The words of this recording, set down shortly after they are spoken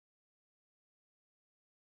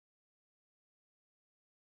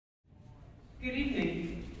Good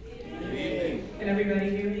evening. Good evening. Can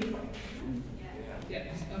everybody hear me? Yes.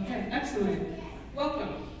 Okay, excellent.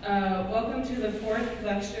 Welcome. Welcome to the fourth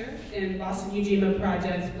lecture in Boston Ujima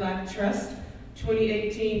Project's Black Trust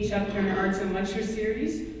 2018 Chuck Turner Arts and Lecture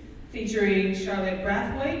Series, featuring Charlotte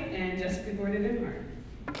Brathwaite and Jessica Gordon-Nembhard.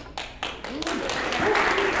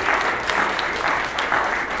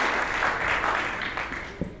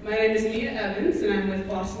 My name is Mia Evans, and I'm with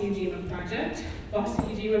Boston Ujima Project. Boston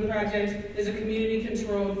Ujima Project is a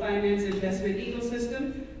community-controlled finance investment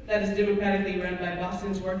ecosystem that is democratically run by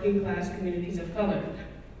Boston's working-class communities of color.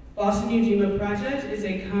 Boston Ujima Project is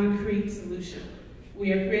a concrete solution.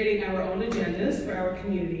 We are creating our own agendas for our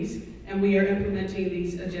communities, and we are implementing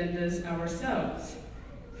these agendas ourselves.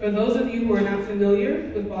 For those of you who are not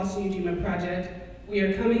familiar with Boston Ujima Project, we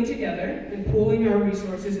are coming together and pooling our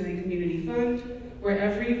resources in a community fund where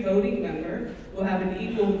every voting member will have an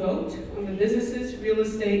equal vote on the businesses, real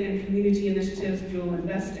estate, and community initiatives we will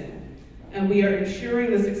invest in. And we are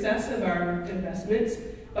ensuring the success of our investments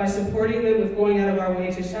by supporting them with going out of our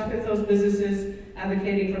way to shop at those businesses,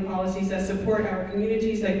 advocating for policies that support our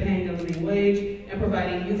communities like paying a living wage and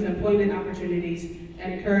providing youth employment opportunities,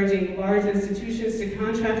 and encouraging large institutions to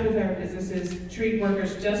contract with our businesses, treat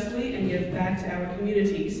workers justly, and give back to our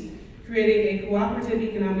communities, creating a cooperative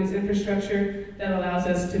economics infrastructure that allows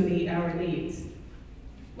us to meet our needs.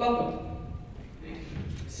 Welcome.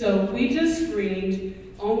 So we just screened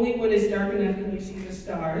Only When It's Dark Enough Can You See the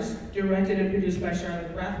Stars, directed and produced by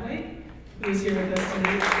Charlotte Brathwaite, who is here with us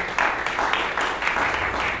tonight.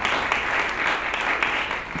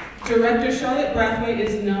 Director Charlotte Brathwaite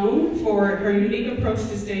is known for her unique approach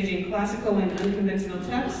to staging classical and unconventional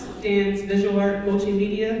text, dance, visual art,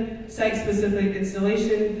 multimedia, site-specific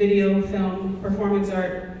installation, video, film, performance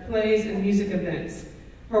art, plays, and music events.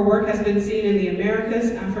 Her work has been seen in the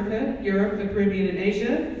Americas, Africa, Europe, the Caribbean, and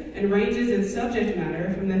Asia, and ranges in subject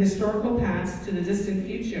matter from the historical past to the distant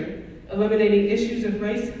future, eliminating issues of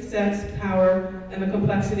race, sex, power, and the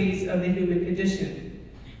complexities of the human condition.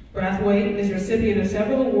 Brathwaite is recipient of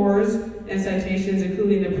several awards and citations,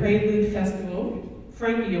 including the Prelude Festival,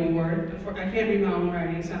 Frankie Award, I can't read my own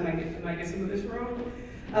writing, so I might get some of this wrong,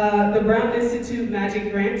 the Brown Institute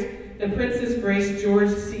Magic Grant, the Princess Grace George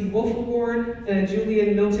C. Wolfe Award, the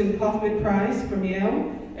Julian Milton Kaufman Prize from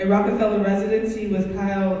Yale, a Rockefeller residency with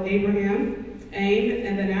Kyle Abraham, AIM,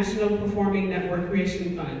 and the National Performing Network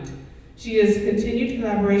Creation Fund. She has continued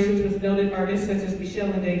collaborations with noted artists such as Michelle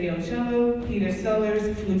Ledeguel cello, Peter Sellers,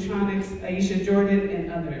 Flutronics, Aisha Jordan,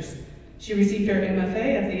 and others. She received her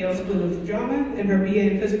MFA at the Yale School of Drama and her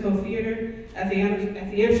BA in Physical Theater at the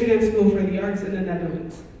Amsterdam School for the Arts in the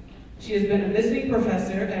Netherlands. She has been a visiting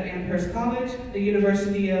professor at Amherst College, the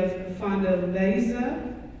University of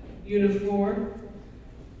Fortaleza, Unifor,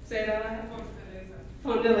 say it out loud?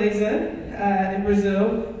 Fortaleza in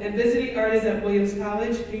Brazil, and visiting artist at Williams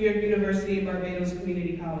College, New York University, and Barbados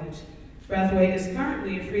Community College. Brathwaite is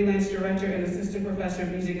currently a freelance director and assistant professor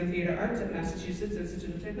of music and theater arts at Massachusetts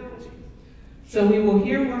Institute of Technology. So we will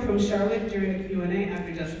hear more from Charlotte during the Q&A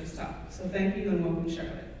after Jessica's talk. So thank you and welcome,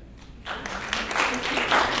 Charlotte.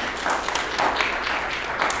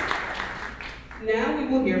 Now we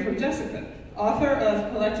will hear from Jessica, author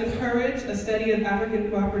of Collective Courage, a study of African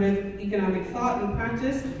cooperative economic thought and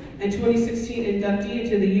practice, and 2016 inductee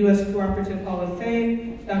into the U.S. Cooperative Hall of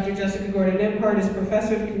Fame. Dr. Jessica Gordon-Nembhard is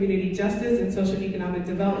Professor of Community Justice and Social Economic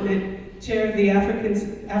Development, Chair of the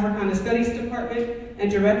Africana Studies Department,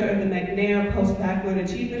 and Director of the McNair Post-Backward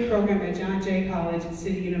Achievement Program at John Jay College,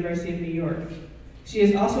 City University of New York. She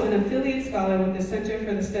is also an affiliate scholar with the Center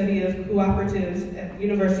for the Study of Cooperatives at the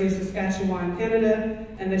University of Saskatchewan, Canada,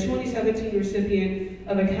 and the 2017 recipient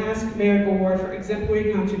of a Cask Merit Award for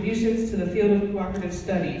exemplary contributions to the field of cooperative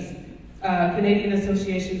studies, Canadian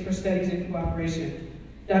Association for Studies in Cooperation.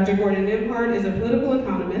 Dr. Gordon-Nembhard is a political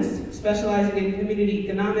economist specializing in community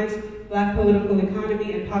economics, Black political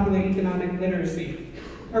economy, and popular economic literacy.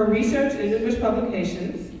 Her research and numerous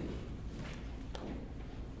publications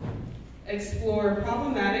explore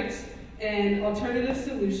problematics and alternative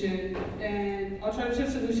solutions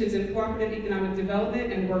in cooperative economic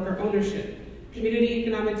development and worker ownership, community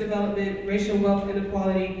economic development, racial wealth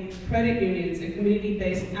inequality, credit unions, and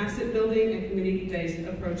community-based asset building and community-based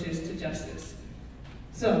approaches to justice.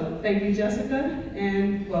 So, thank you, Jessica,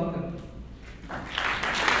 and welcome. Thank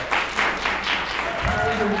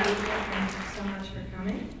you so much for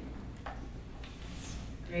coming. It's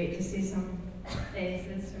great to see some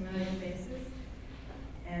faces, familiar faces,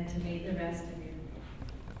 and to meet the rest of you.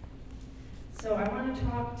 So I want to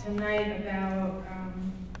talk tonight about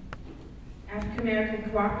African American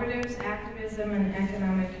cooperatives, activism, and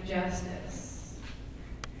economic justice.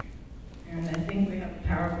 And I think we have a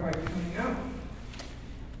PowerPoint coming up.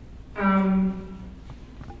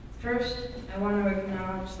 First, I want to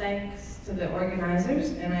acknowledge thanks to the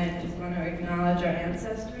organizers, and I just want to acknowledge our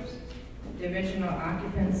ancestors, the original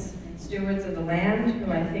occupants and stewards of the land,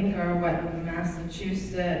 who I think are what the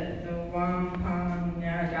Massachusetts, the Wampum,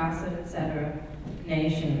 Narragansett, etc.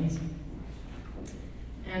 nations.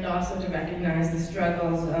 And also to recognize the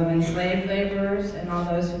struggles of enslaved laborers and all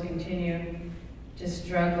those who continue to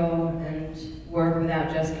struggle and work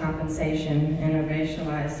without just compensation in a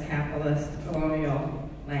racialized capitalist colonial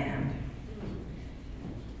land.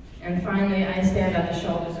 And finally, I stand on the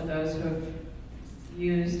shoulders of those who have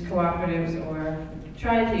used cooperatives or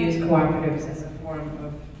tried to use cooperatives as a form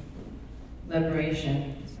of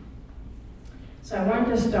liberation. So I want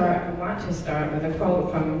to start with a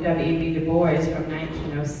quote from W.E.B. Du Bois from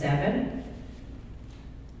 1907.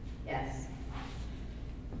 Yes.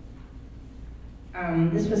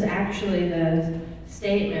 This was actually the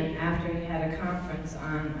statement after he had a conference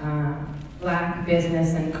on Black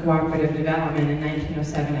business and cooperative development in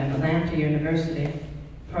 1907 at Atlanta University,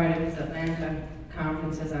 part of his Atlanta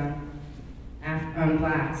conferences on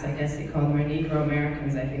blacks. I guess he called them, or Negro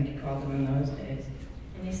Americans, I think he called them in those days.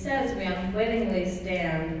 And he says, we unwittingly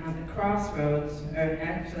stand on the crossroads, or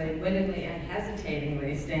actually wittingly and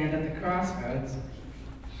hesitatingly stand at the crossroads.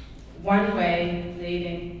 One way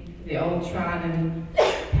leading to the old trodden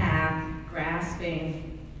path, grasping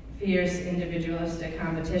fierce individualistic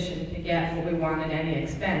competition to get what we want at any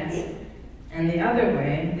expense, and the other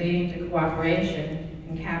way leading to cooperation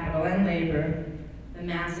in capital and labor, the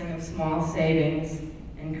massing of small savings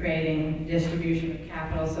and creating distribution of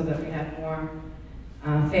capital so that we have more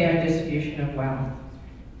fair distribution of wealth.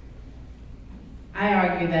 I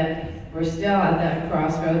argue that we're still at that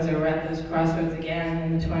crossroads, or we're at those crossroads again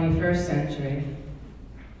in the 21st century.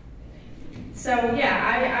 So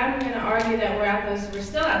yeah, I'm going to argue that we're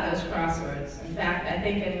still at those crossroads. In fact, I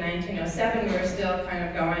think in 1907 we were still kind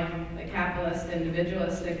of going the capitalist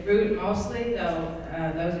individualistic route mostly, though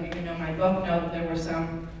those of you who know my book know that there were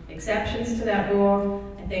some exceptions to that rule.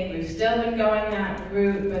 I think we've still been going that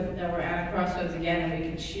route, but that we're at a crossroads again and we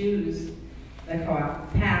can choose the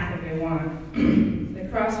co-op path if we want. The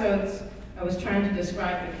crossroads, I was trying to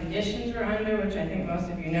describe the conditions we're under, which I think most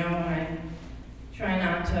of you know, and I try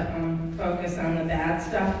not to focus on the bad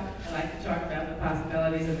stuff. I like to talk about the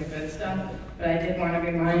possibilities of the good stuff, but I did want to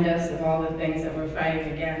remind us of all the things that we're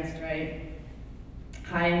fighting against, right?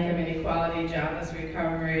 High income inequality, jobless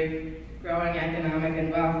recovery, growing economic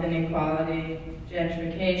and wealth inequality,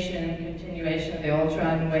 gentrification, continuation of the old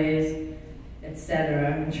trodden ways,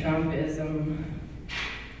 etc., Trumpism.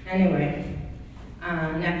 Anyway,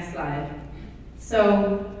 next slide.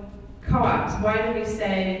 So, co-ops, why do we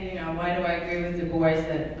say, why do I agree with Du Bois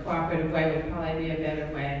that a cooperative way would probably be a better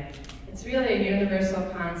way? It's really a universal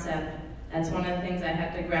concept. That's one of the things I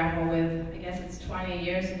had to grapple with. I guess it's 20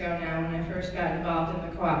 years ago now when I first got involved in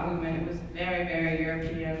the co-op movement. It was very, very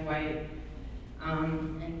European, white,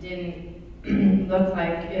 and didn't look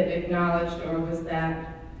like it acknowledged or was that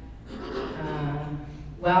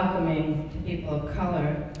welcoming to people of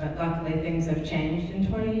color. But luckily things have changed in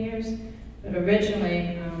 20 years. But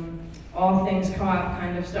originally, all things co-op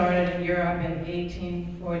kind of started in Europe in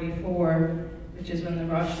 1844, which is when the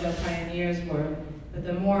Rochdale pioneers were. But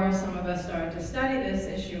the more some of us started to study this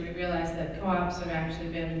issue, we realized that co-ops have actually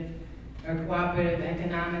been, or cooperative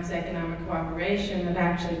economics, economic cooperation, have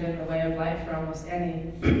actually been the way of life for almost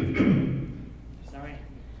any,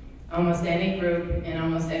 almost any group in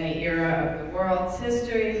almost any era of the world's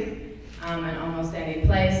history, and almost any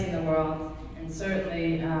place in the world. And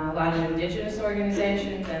certainly a lot of indigenous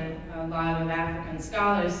organizations and a lot of African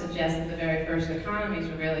scholars suggest that the very first economies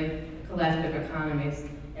were really collective economies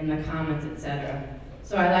in the commons, etc.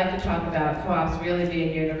 So I like to talk about co-ops really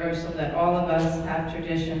being universal, that all of us have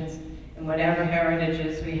traditions and whatever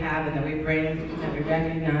heritages we have and that we bring and that we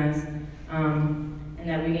recognize, and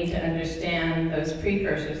that we need to understand those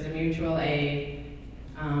precursors, the mutual aid,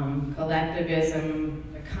 collectivism,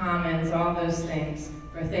 the commons, all those things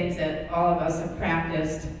are things that all of us have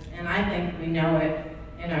practiced, and I think we know it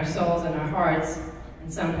in our souls and our hearts,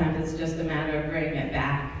 and sometimes it's just a matter of bringing it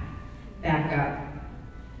back up.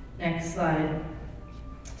 Next slide.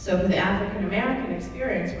 So for the African American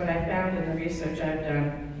experience, what I found in the research I've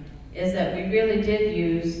done is that we really did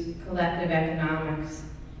use collective economics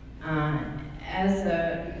as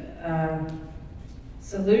a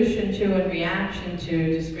solution to and reaction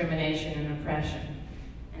to discrimination and oppression.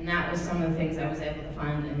 And that was some of the things I was able to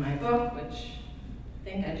find in my book, which I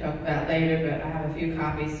think I talk about later, but I have a few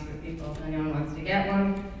copies for people if anyone wants to get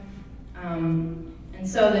one. And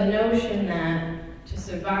so the notion that to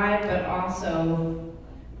survive, but also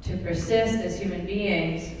to persist as human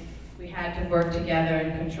beings, we had to work together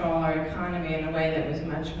and control our economy in a way that was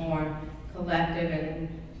much more collective and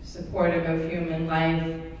supportive of human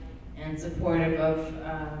life and supportive of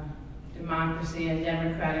democracy and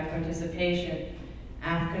democratic participation.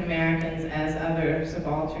 African Americans, as other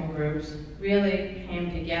subaltern groups, really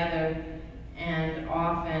came together and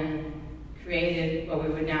often created what we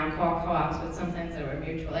would now call co-ops, but sometimes there were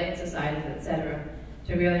mutual aid societies, etc.,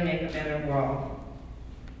 to really make a better world,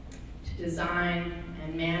 to design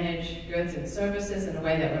and manage goods and services in a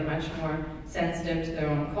way that were much more sensitive to their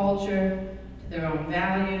own culture, to their own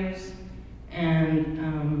values, and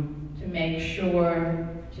to make sure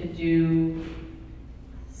to do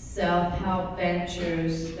self-help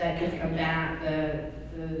ventures that could combat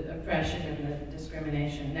the oppression and the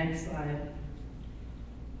discrimination. Next slide.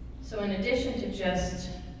 So in addition to just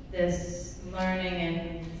this learning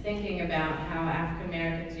and thinking about how African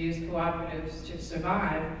Americans use cooperatives to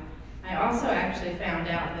survive, I also actually found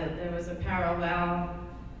out that there was a parallel,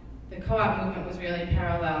 the co-op movement was really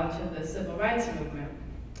parallel to the civil rights movement.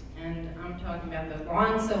 And I'm talking about the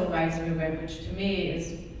long civil rights movement, which to me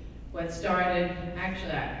is what started,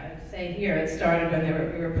 actually I say here, it started when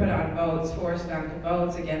we were put on boats, forced onto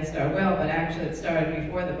boats against our will, but actually it started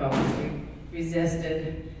before the boats. We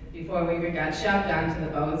resisted before we even got shoved onto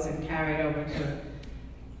the boats and carried over to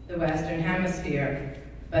the Western Hemisphere.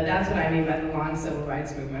 But that's what I mean by the long civil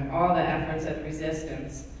rights movement, all the efforts at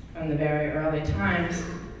resistance from the very early times.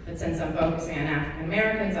 But since I'm focusing on African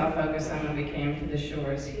Americans, I'll focus on when we came to the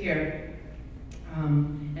shores here.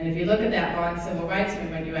 And if you look at that long civil rights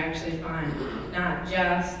movement, you actually find not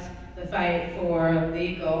just the fight for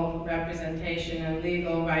legal representation and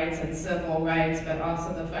legal rights and civil rights, but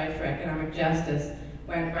also the fight for economic justice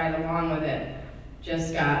went right along with it,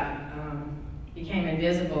 just became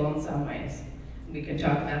invisible in some ways. We can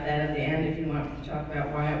talk about that at the end if you want to talk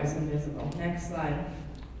about why it was invisible. Next slide.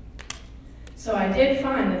 So I did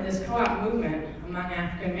find that this co-op movement among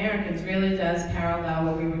African Americans really does parallel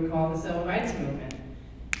what we would call the civil rights movement,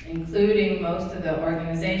 including most of the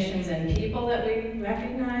organizations and people that we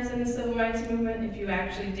recognize in the civil rights movement. If you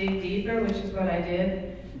actually dig deeper, which is what I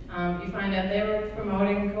did, you find out they were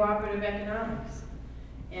promoting cooperative economics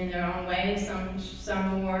in their own ways,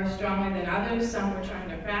 some more strongly than others. Some were trying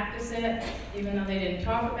to practice it, even though they didn't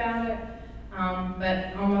talk about it.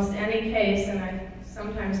 But almost any case, and I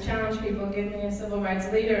sometimes challenge people, give me a civil rights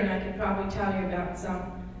leader, and I could probably tell you about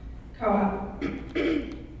some co-op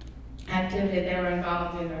activity they were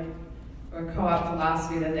involved in, or co-op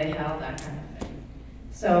philosophy that they held, that kind of thing.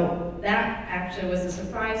 So that actually was a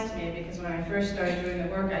surprise to me, because when I first started doing the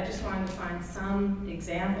work, I just wanted to find some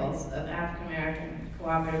examples of African American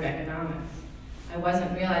cooperative economics. I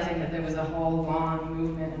wasn't realizing that there was a whole long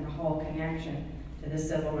movement and a whole connection to the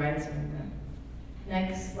civil rights movement.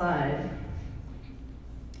 Next slide.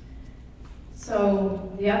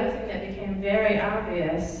 So the other thing that became very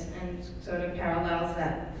obvious and sort of parallels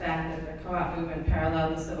that fact that the co-op movement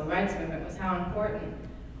paralleled the civil rights movement was how important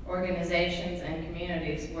organizations and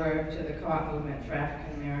communities were to the co-op movement for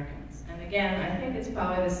African Americans. And again, I think it's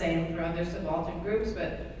probably the same for other subaltern groups,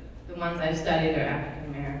 but the ones I've studied are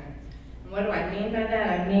African American. And what do I mean by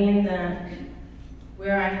that? I mean that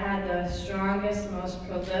where I had the strongest, most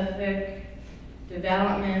prolific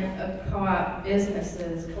development of co-op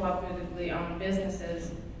businesses, cooperatively owned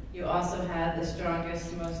businesses, you also had the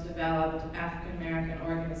strongest, most developed African American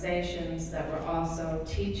organizations that were also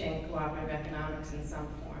teaching cooperative economics in some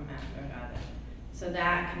format or another. So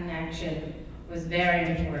that connection was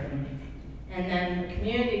very important. And then the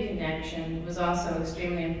community connection was also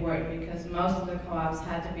extremely important, because most of the co-ops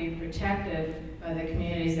had to be protected by the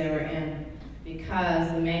communities they were in,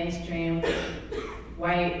 because the mainstream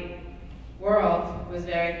white world was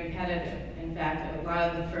very competitive. In fact, a lot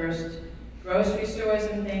of the first grocery stores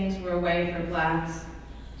and things were a way for blacks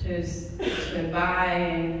to buy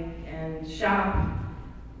and shop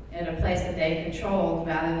at a place that they controlled,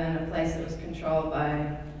 rather than a place that was controlled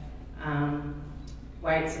by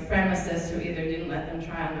white supremacists who either didn't let them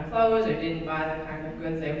try on the clothes, or didn't buy the kind of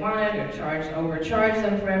goods they wanted, or overcharged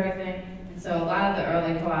them for everything. And so a lot of the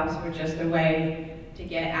early co-ops were just a way to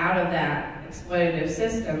get out of that exploitative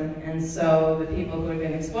system, and so the people who had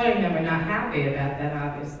been exploiting them were not happy about that,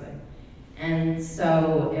 obviously. And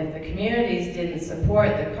so if the communities didn't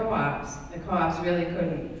support the co-ops really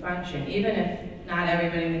couldn't function. Even if not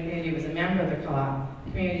everybody in the community was a member of the co-op,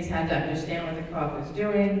 communities had to understand what the co-op was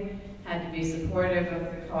doing, had to be supportive of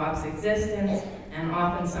the co-op's existence, and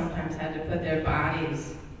often sometimes had to put their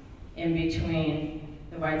bodies in between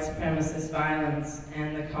the white supremacist violence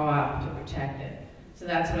and the co-op to protect it. So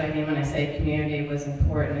that's what I mean when I say community was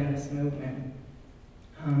important in this movement.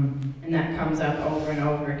 And that comes up over and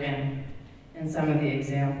over again in some of the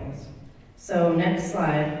examples. So next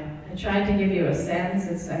slide. I tried to give you a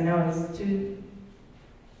sense. I know it's too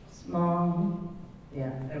small. Yeah,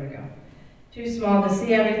 there we go. Too small to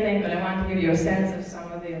see everything, but I want to give you a sense of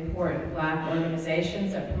some of the important Black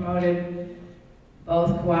organizations that promoted both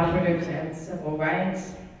cooperatives and civil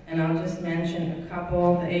rights. And I'll just mention a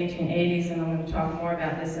couple, the 1880s, and I'm going to talk more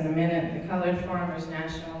about this in a minute. The Colored Farmers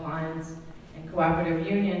National Alliance and Cooperative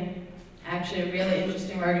Union, actually a really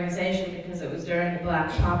interesting organization because it was during the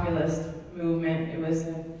Black populist movement. It was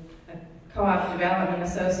a co-op development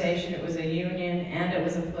association, it was a union, and it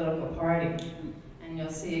was a political party. And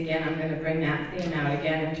you'll see again, I'm going to bring that theme out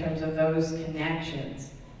again in terms of those connections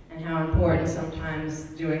and how important sometimes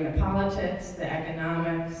doing the politics, the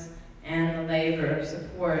economics, and the labor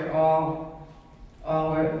support all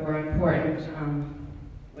were important,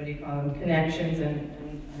 what do you call them, connections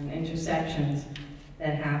and intersections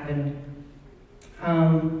that happened.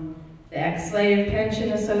 The Ex-Slave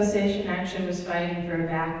Pension Association actually was fighting for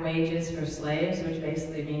back wages for slaves, which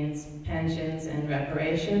basically means pensions and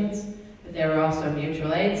reparations. But they were also a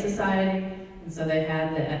mutual aid society, and so they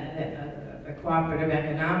had the cooperative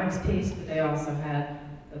economics piece, but they also had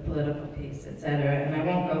the political piece, etc. And I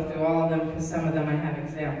won't go through all of them because some of them I have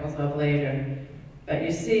examples of later. But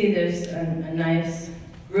you see there's a nice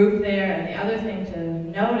group there, and the other thing to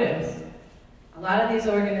notice, a lot of these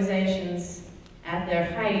organizations at their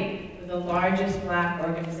height were the largest Black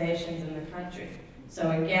organizations in the country.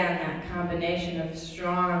 So again, that combination of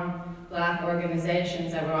strong Black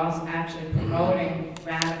organizations that were also actually promoting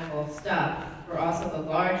radical stuff were also the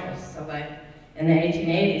largest. So like in the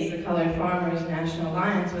 1880s, the Colored Farmers National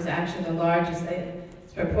Alliance was actually the largest.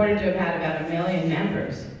 It's purported to have had about 1 million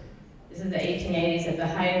members. This is the 1880s at the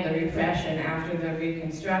height of the repression after the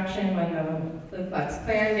Reconstruction, when the Ku Klux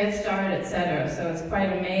Klan gets started, etc. So it's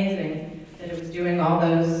quite amazing that it was doing all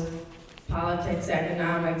those politics,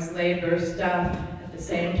 economics, labor stuff. At the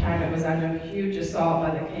same time, it was under huge assault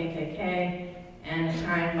by the KKK, and a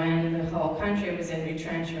time when the whole country was in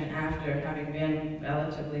retrenchment after having been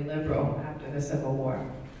relatively liberal after the Civil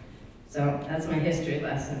War. So that's my history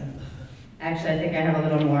lesson. Actually, I think I have a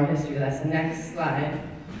little more history lesson. Next slide.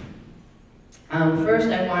 First,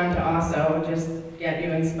 I wanted to also just get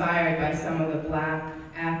you inspired by some of the Black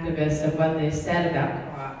activists of what they said about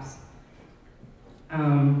co-ops.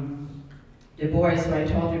 Du Bois, who I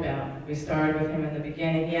told you about, we started with him in the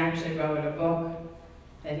beginning. He actually wrote a book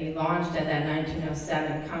that he launched at that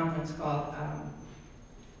 1907 conference called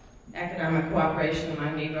Economic Cooperation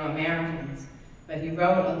Among Negro Americans. But he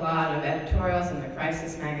wrote a lot of editorials in the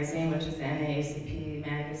Crisis magazine, which is the NAACP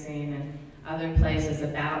magazine, and other places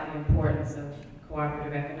about the importance of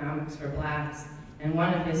cooperative economics for Blacks. And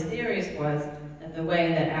one of his theories was that the way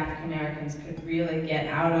that African Americans could really get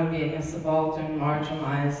out of being a subaltern,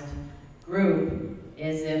 marginalized group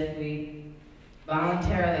is if we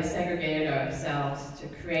voluntarily segregated ourselves to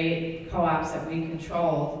create co-ops that we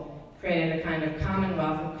controlled, created a kind of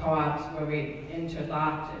commonwealth of co-ops where we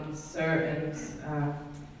interlocked and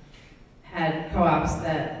had co-ops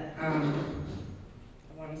that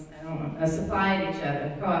supplied each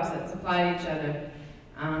other, co-ops that supplied each other,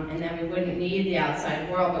 and then we wouldn't need the outside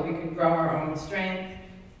world, but we could grow our own strength,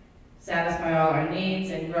 satisfy all our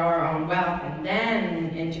needs, and grow our own wealth, and then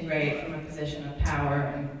integrate from a position of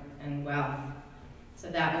power and wealth. So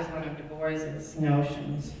that was one of Du Bois's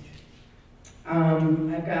notions.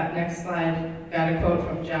 I've got, next slide, got a quote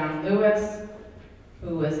from John Lewis,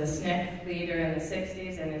 who was a SNCC leader in the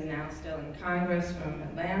 60s and is now still in Congress from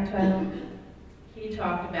Atlanta. He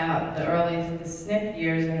talked about the SNCC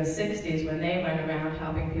years in the 60s when they went around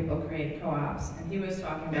helping people create co-ops. And he was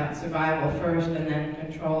talking about survival first and then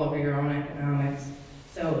control over your own economics.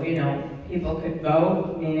 So, you know, people could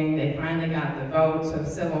vote, meaning they finally got the vote, so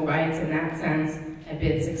civil rights in that sense had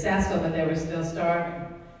been successful, but they were still starving.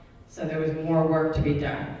 So there was more work to be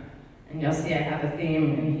done. And you'll see I have a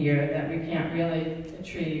theme in here that we can't really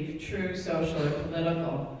achieve true social or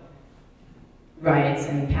political rights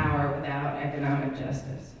and power without economic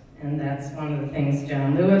justice. And that's one of the things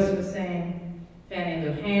John Lewis was saying. Fannie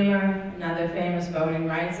Lou Hamer, another famous voting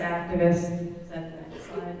rights activist. Is that the next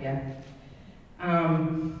slide? Yeah.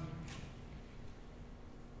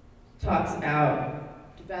 Talks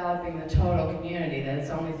about developing the total community, that it's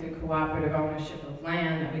only through cooperative ownership of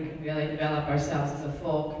land that we can really develop ourselves as a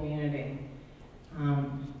full community.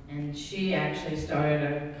 And she actually started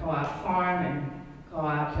a co-op farm and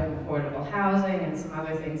co-op and affordable housing and some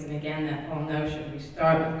other things. And again, that whole notion, we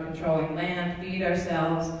start with controlling land, feed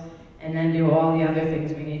ourselves, and then do all the other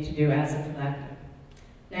things we need to do as a collective.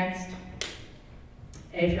 Next,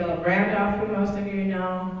 A. Philip Randolph, who most of you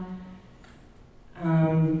know.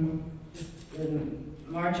 The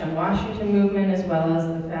March on Washington movement, as well as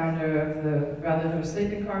the founder of the Brotherhood of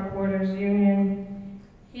Sleeping Car Porters Union.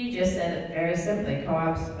 He just said it very simply,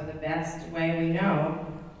 co-ops are the best way we know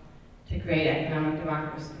to create economic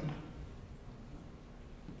democracy.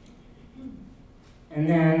 And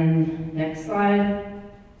then, next slide.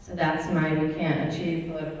 So that's my, we can't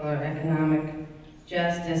achieve political or economic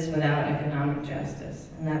justice without economic justice.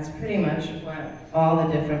 And that's pretty much what all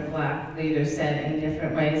the different Black leaders said in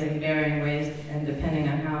different ways, in varying ways, and depending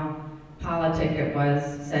on how politic it was,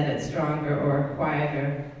 said it stronger or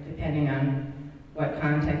quieter, depending on what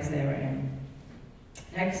context they were in.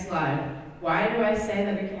 Next slide. Why do I say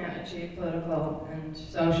that we can't achieve political and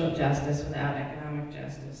social justice without economic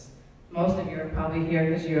justice? Most of you are probably here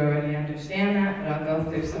because you already understand that, but I'll go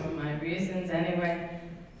through some of my reasons anyway.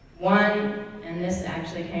 One, and this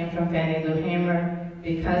actually came from Fannie Lou Hamer,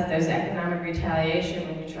 because there's economic retaliation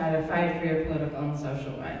when you try to fight for your political and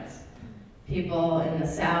social rights. People in the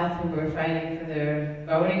South who were fighting for their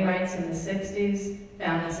voting rights in the 60s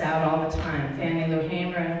found this out all the time. Fannie Lou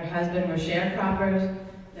Hamer and her husband were sharecroppers.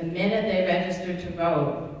 The minute they registered to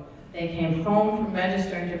vote, they came home from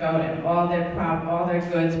registering to vote and all their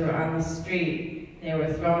goods were on the street. They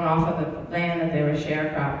were thrown off of the land that they were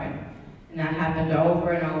sharecropping. And that happened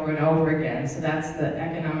over and over and over again. So that's the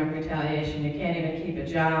economic retaliation. You can't even keep a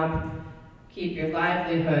job, keep your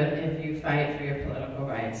livelihood if you fight for your political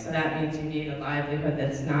rights. So that means you need a livelihood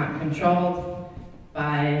that's not controlled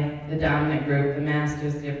by the dominant group, the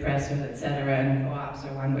masters, the oppressors, etc. And co-ops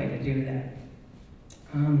are one way to do that.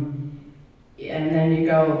 And then you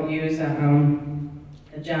go use a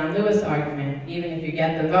John Lewis argument. Even if you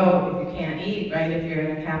get the vote, if you can't eat, right? If you're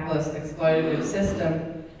in a capitalist exploitative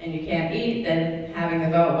system and you can't eat, then having the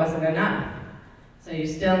vote wasn't enough. So you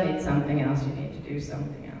still need something else. You need to do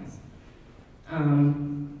something else.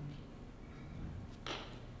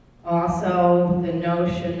 Also, the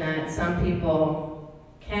notion that some people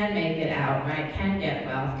can make it out, right? Can get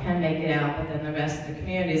wealth, can make it out, but then the rest of the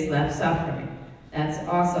community is left suffering. That's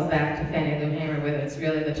also back to Fannie Lou Hamer, whether it's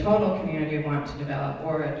really the total community we want to develop,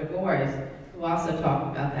 or Du Bois, who also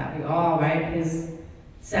talked about that. We all, right? His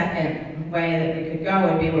second way that we could go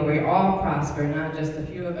would be where we all prosper, not just a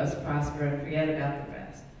few of us prosper and forget about the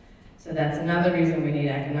rest. So that's another reason we need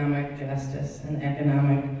economic justice and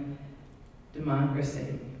economic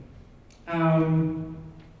democracy. I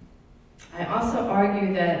also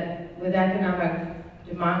argue that with economic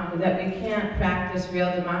that we can't practice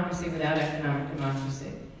real democracy without economic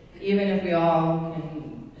democracy. Even if we all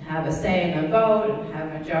can have a say in the vote, and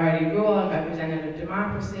have majority rule and representative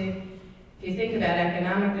democracy, if you think about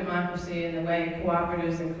economic democracy and the way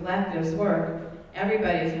cooperatives and collectives work,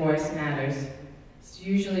 everybody's voice matters. It's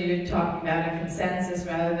usually you're talking about a consensus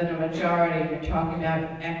rather than a majority, you're talking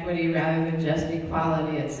about equity rather than just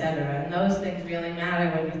equality, etc. And those things really matter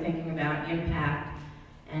when you're thinking about impact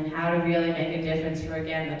and how to really make a difference for,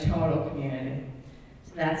 again, the total community.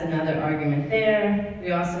 So that's another argument there.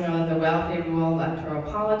 We also know that the wealthy rule electoral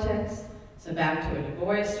politics. So back to a Du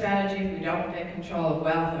Bois strategy, if we don't get control of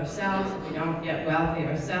wealth ourselves, if we don't get wealthy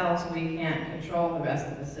ourselves, we can't control the rest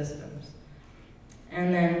of the systems.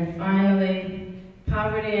 And then finally,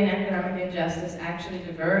 poverty and economic injustice actually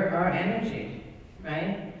divert our energy,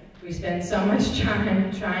 right? We spend so much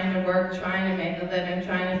time trying to work, trying to make a living,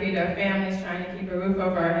 trying to feed our families, trying to keep a roof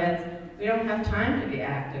over our heads. We don't have time to be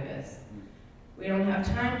activists. We don't have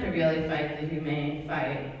time to really fight the humane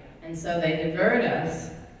fight. And so they divert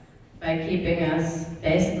us by keeping us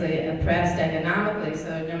basically oppressed economically,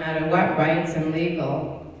 so no matter what rights and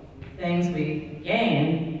legal things we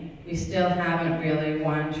gain, we still haven't really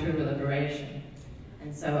won true liberation.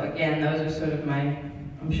 And so again, those are sort of my,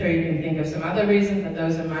 I'm sure you can think of some other reasons, but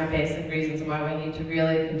those are my basic reasons why we need to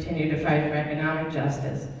really continue to fight for economic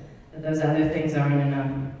justice, that those other things aren't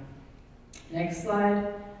enough. Next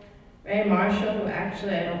slide. Ray Marshall, who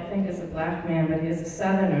actually I don't think is a black man, but he is a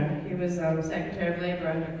Southerner. He was Secretary of Labor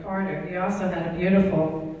under Carter. He also had a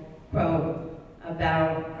beautiful quote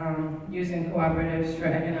about using cooperatives for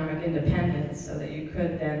economic independence so that you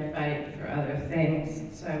could then fight for other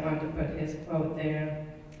things. So I wanted to put his quote there.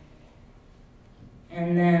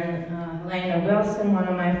 And then Helena Wilson, one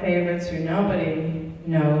of my favorites who nobody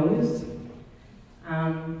knows.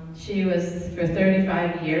 She was, for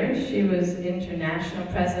 35 years, she was international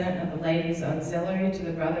president of the Ladies Auxiliary to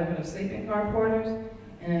the Brotherhood of Sleeping Car Porters.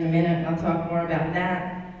 And in a minute, I'll talk more about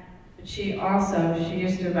that. But she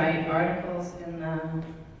used to write articles in the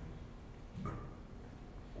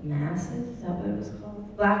Masses, is that what it was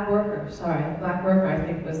called? Black Worker, sorry. Black Worker, I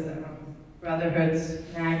think, was the Brotherhood's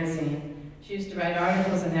magazine. She used to write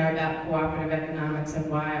articles in there about cooperative economics and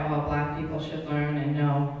why all black people should learn and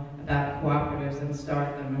know about cooperatives and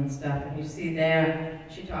start them and stuff. And you see there,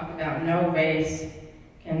 she talked about no race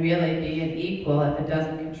can really be an equal if it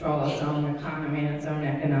doesn't control its own economy and its own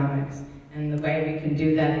economics. And the way we can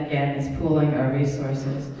do that, again, is pooling our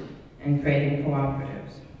resources and creating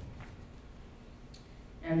cooperatives.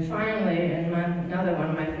 And finally, and another one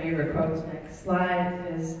of my favorite quotes, next slide,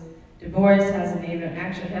 is Du Bois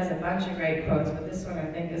actually has a bunch of great quotes, but this one I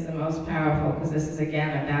think is the most powerful because this is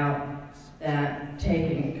again about that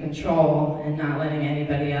taking control and not letting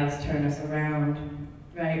anybody else turn us around,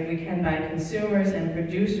 right? We can, by consumers and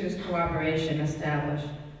producers' cooperation, establish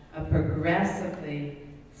a progressively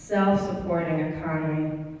self-supporting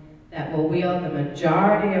economy that will wield the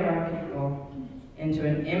majority of our people into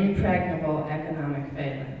an impregnable economic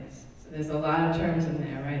phalanx. So there's a lot of terms in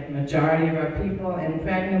there, right? The majority of our people,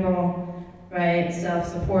 impregnable, right?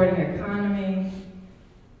 Self-supporting economy,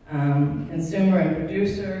 consumer and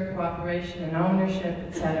producer, cooperation and ownership,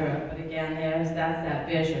 etc. But again, that's that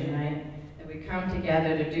vision, right? That we come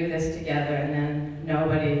together to do this together and then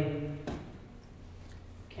nobody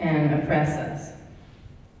can oppress us.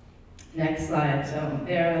 Next slide. So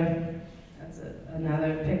that's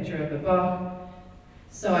another picture of the book.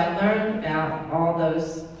 So I learned about all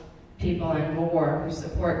those people and more who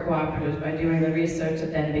support cooperatives by doing the research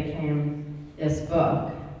that then became this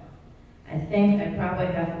book. I think I probably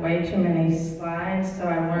have way too many slides, so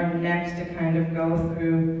I wanted next to kind of go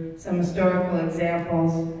through some historical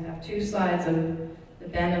examples. I have 2 slides of the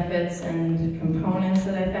benefits and components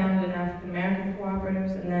that I found in African American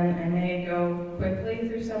cooperatives, and then I may go quickly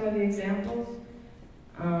through some of the examples.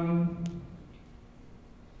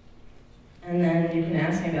 And then you can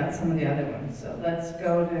ask me about some of the other ones. So let's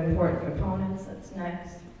go to important components, that's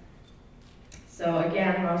next. So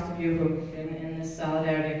again, most of you who've been in this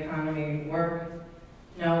solidarity economy work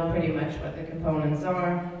know pretty much what the components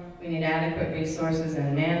are. We need adequate resources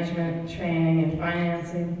and management, training and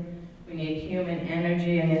financing. We need human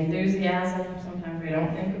energy and enthusiasm. Sometimes we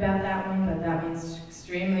don't think about that one, but that one's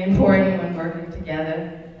extremely important when working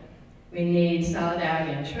together. We need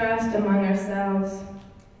solidarity and trust among ourselves,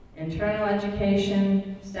 internal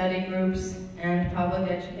education, study groups, and public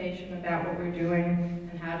education about what we're doing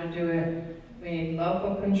and how to do it. We need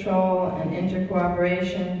local control and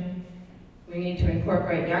inter-cooperation. We need to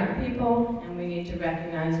incorporate young people, and we need to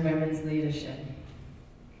recognize women's leadership.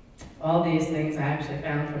 All these things I actually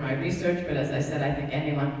found from my research, but as I said, I think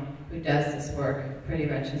anyone who does this work pretty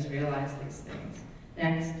much has realized these things.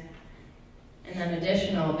 Next. And then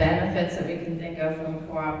additional benefits that we can think of from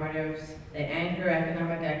cooperatives. They anchor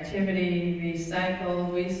economic activity,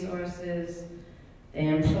 recycle resources, they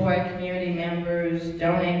employ community members,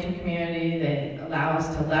 donate to community, they allow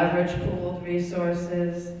us to leverage pooled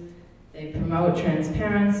resources, they promote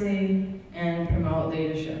transparency, and promote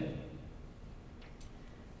leadership.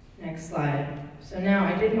 Next slide. So now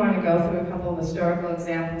I did want to go through a couple of historical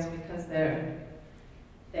examples because they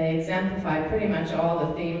exemplify pretty much all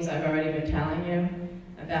the themes I've already been telling you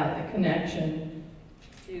about the connection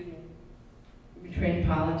between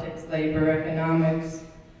politics, labor, economics,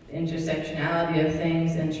 the intersectionality of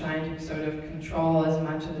things, and trying to sort of control as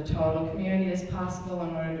much of the total community as possible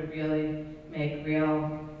in order to really make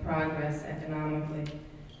real progress economically.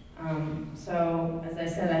 So, as I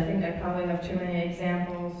said, I think I probably have too many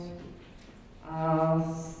examples.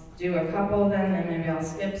 I'll do a couple of them, and maybe I'll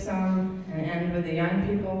skip some, and end with the young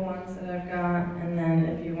people ones that I've got, and then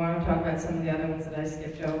if you want to talk about some of the other ones that I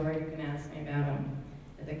skipped over, you can ask me about them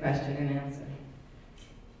at the question and answer.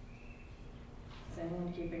 Is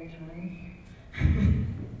anyone keeping time?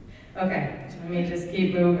 Okay, let me just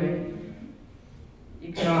keep moving.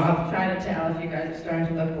 You can all, I'll try to tell if you guys are starting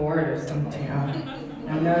to look bored or something.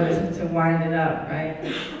 I'll notice to wind it up,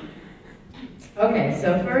 right? Okay,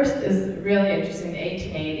 so first is really interesting, the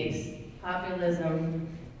 1880s. Populism.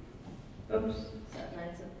 Oops, is that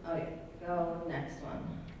nice? Oh yeah, go next one.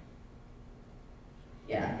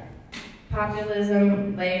 Yeah.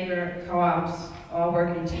 Populism, labor, co-ops, all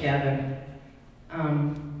working together.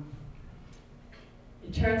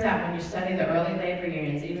 It turns out when you study the early labor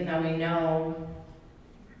unions, even though we know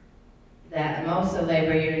that most of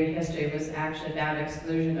labor union history was actually about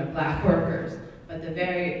exclusion of black workers, but the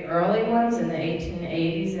very early ones in the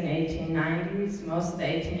 1880s and 1890s, most of the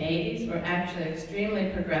 1880s, were actually extremely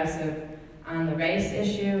progressive on the race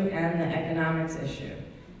issue and the economics issue.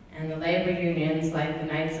 And the labor unions, like the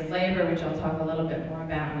Knights of Labor, which I'll talk a little bit more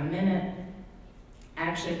about in a minute,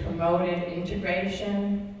 actually promoted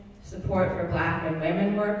integration, support for black and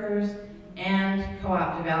women workers, and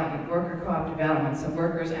co-op development, worker co-op development, so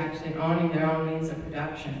workers actually owning their own means of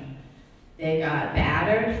production. They got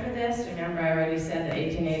battered for this. Remember, I already said the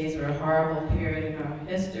 1880s were a horrible period in our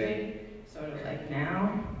history, sort of like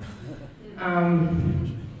now.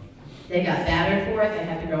 They got battered for it. They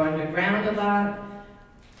had to go underground a lot,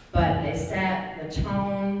 but they set the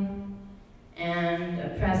tone and a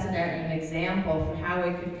precedent and an example for how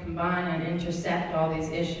we could combine and intersect all these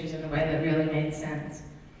issues in a way that really made sense.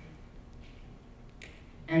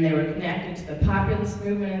 And they were connected to the populist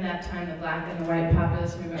movement at that time, the black and the white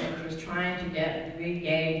populist movement, which was trying to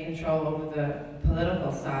regain control over the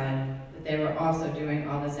political side, but they were also doing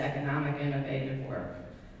all this economic innovative work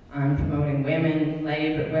on promoting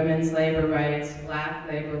women's labor rights, black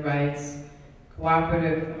labor rights,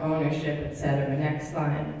 cooperative ownership, etc. Next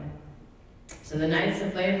slide. So the Knights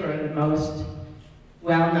of Labor are the most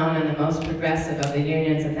well-known and the most progressive of the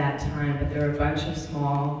unions at that time, but there were a bunch of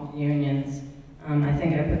small unions. I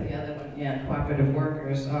think I put the other one, yeah, cooperative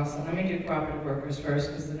workers also. Let me do cooperative workers first,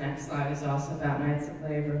 because the next slide is also about Knights of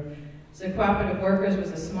Labor. So cooperative workers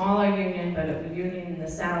was a smaller union, but a union in the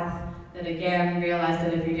South that again realized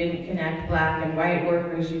that if you didn't connect black and white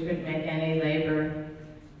workers, you couldn't make any labor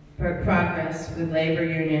progress with labor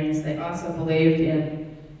unions. They also believed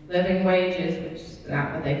in living wages, which is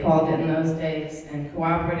not what they called it in those days, and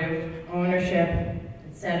cooperative ownership,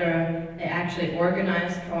 etc. They actually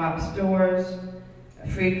organized co-op stores, a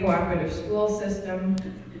free cooperative school system,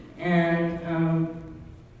 and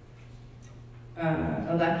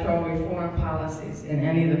electoral reform policies in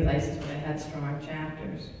any of the places where they had strong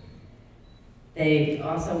chapters. They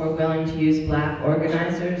also were willing to use black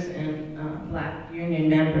organizers and black union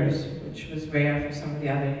members, which was rare for some of the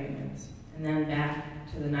other unions. And then back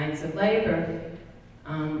to the Knights of Labor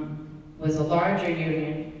was a larger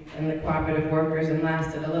union than the cooperative workers and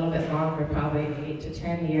lasted a little bit longer, probably 8 to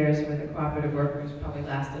 10 years, where the cooperative workers probably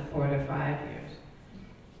lasted 4 to 5 years.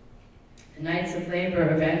 The Knights of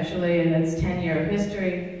Labor eventually, in its 10-year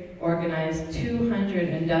history, organized 200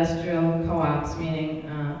 industrial co-ops, meaning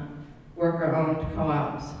worker-owned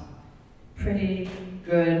co-ops. Pretty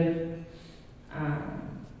good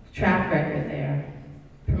track record there.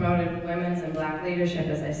 Promoted women's and black leadership,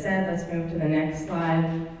 as I said. Let's move to the next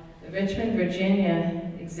slide. The Richmond, Virginia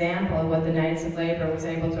example of what the Knights of Labor was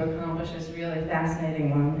able to accomplish is a really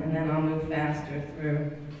fascinating one, and then I'll move faster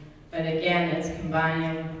through. But again, it's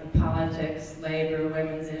combining the politics, labor,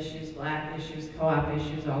 women's issues, black issues, co-op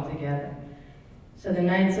issues all together. So the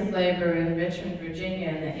Knights of Labor in Richmond, Virginia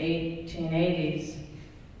in the 1880s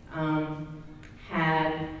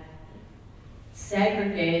had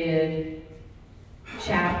segregated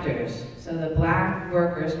chapters. So the black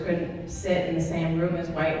workers couldn't sit in the same room as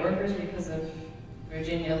white workers because of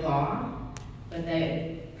Virginia law, but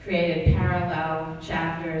they created parallel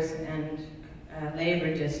chapters and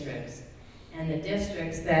labor districts. And the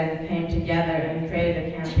districts then came together and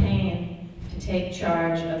created a campaign to take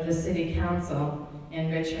charge of the city council in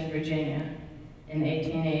Richmond, Virginia in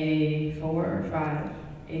 1885.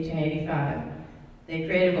 They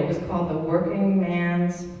created what was called the Working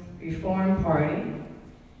Man's Reform Party,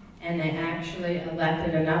 and they actually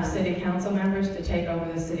elected enough city council members to take over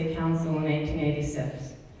the city council in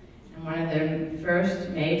 1886. And one of their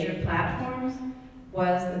first major platforms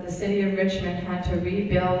was that the city of Richmond had to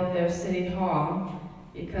rebuild their city hall,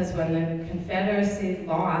 because when the Confederacy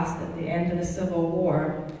lost at the end of the Civil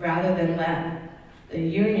War, rather than let the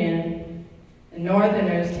Union, the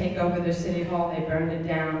Northerners, take over their city hall, they burned it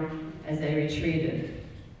down as they retreated.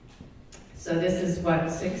 So this is, what,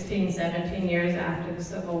 16, 17 years after the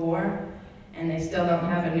Civil War, and they still don't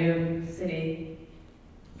have a new city,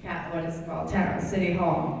 city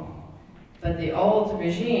hall. But the old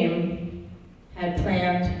regime had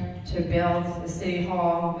planned to build the city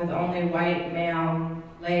hall with only white male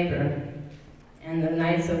labor. And the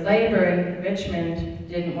Knights of Labor in Richmond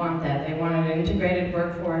didn't want that. They wanted an integrated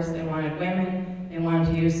workforce, they wanted women, they wanted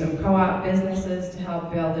to use some co-op businesses to help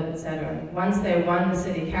build it, etc. Once they won the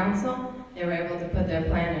city council, they were able to put their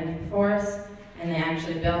plan into force, and they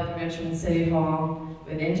actually built the Richmond City Hall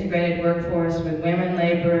with integrated workforce, with women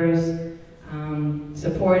laborers,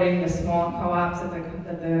 supporting the small co-ops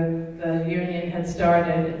that the union had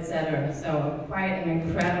started, etc. So quite an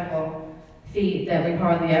incredible feat that we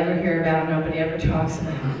hardly ever hear about, nobody ever talks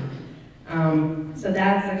about. So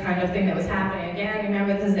that's the kind of thing that was happening. Again,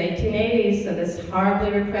 remember this is 1880s, so this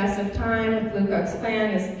horribly repressive time. The Ku Klux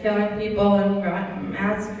Klan is killing people and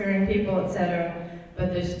massacring people, etc.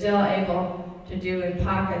 But they're still able to do in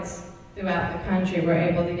pockets throughout the country. We're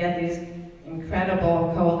able to get these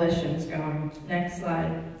incredible coalitions going. Next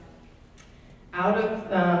slide. Out of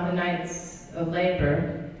the Knights of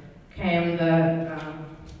Labor became the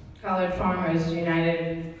Colored Farmers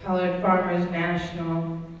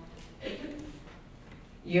National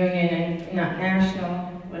Union, and not National,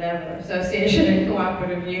 whatever, Association and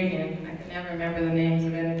Cooperative Union. I can never remember the names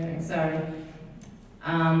of anything, sorry.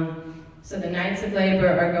 So the Knights of Labor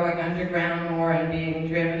are going underground more and being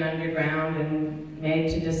driven underground and made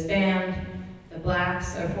to disband. The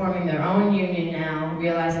blacks are forming their own union now,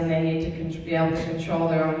 realizing they need to be able to control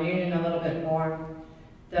their own union a little bit more.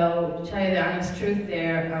 Though, to tell you the honest truth,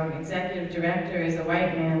 their executive director is a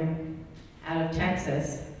white man out of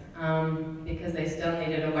Texas, because they still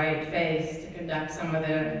needed a white face to conduct some of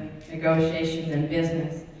their negotiations and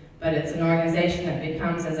business. But it's an organization that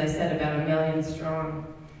becomes, as I said, about 1 million strong.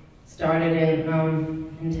 Started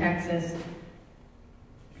in Texas,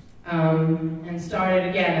 and started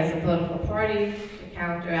again as a political party to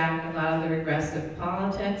counteract a lot of the regressive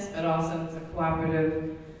politics, but also it's a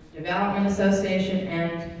cooperative development association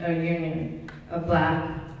and a union of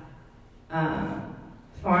black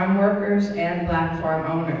farm workers and black farm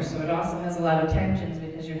owners. So it also has a lot of tensions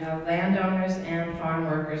because you have landowners and farm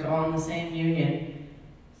workers all in the same union,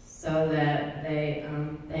 so that they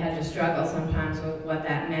had to struggle sometimes with what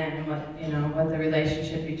that meant and what the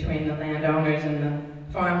relationship between the landowners and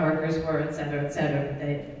the farm workers were, et cetera, et cetera. But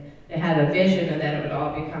they had a vision of that it would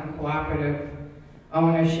all become cooperative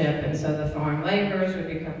ownership, and so the farm laborers would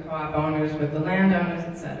become co-op owners with the landowners,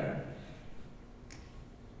 et cetera.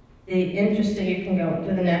 You can go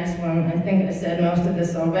to the next one. I think I said most of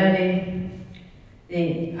this already.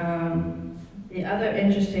 The other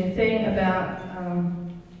interesting thing about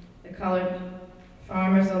the Colored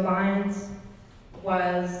Farmers Alliance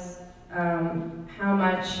was how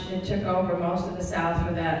much it took over most of the South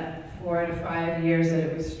for that 4 to 5 years that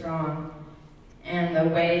it was strong, and the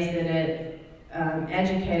ways that it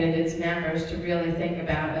educated its members to really think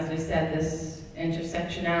about, as I said, this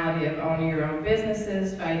intersectionality of owning your own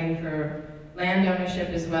businesses, fighting for land ownership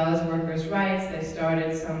as well as workers' rights. They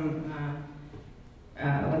started some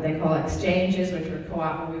what they call exchanges, which were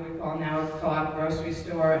co-op, what we would call now a co-op grocery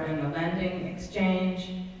store and the lending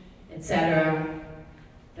exchange, etc.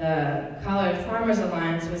 The Colored Farmers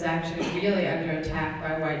Alliance was actually really under attack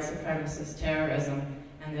by white supremacist terrorism,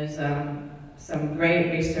 and there's some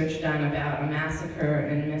great research done about a massacre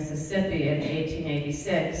in Mississippi in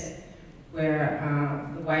 1886, where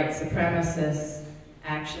the white supremacists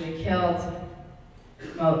actually killed,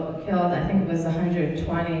 I think it was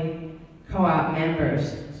 120 co-op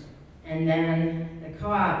members. And then the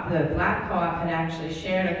black co-op had actually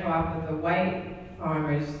shared a co-op with the White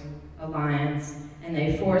Farmers Alliance, and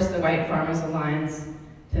they forced the White Farmers Alliance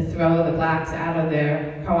to throw the blacks out of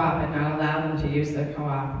their co-op and not allow them to use their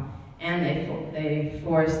co-op. And they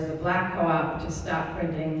forced the black co-op to stop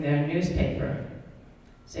printing their newspaper.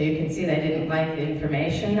 So you can see they didn't like the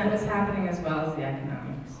information that was happening as well as the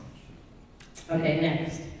economics. Okay,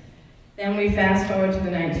 next. Then we fast forward to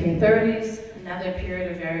the 1930s, another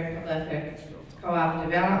period of very prolific co-op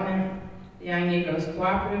development. The Young Negroes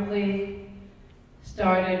Cooperative League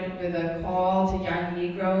started with a call to young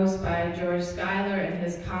Negroes by George Schuyler in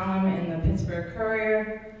his column in the Pittsburgh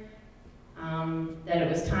Courier, that it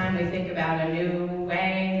was time to think about a new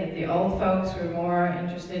way, that the old folks were more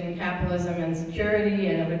interested in capitalism and security,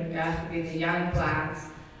 and it would have to be the young blacks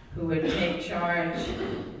who would take charge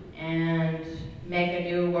and make a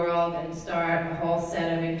new world and start a whole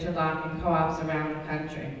set of interlocking co-ops around the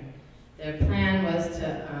country. Their plan was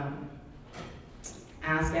to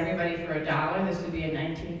ask everybody for $1. This would be in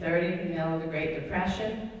 1930, in the middle of the Great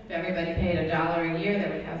Depression. If everybody paid $1 a year, they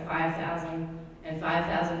would have 5,000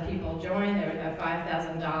 people join. They would have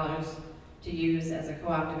 $5,000 to use as a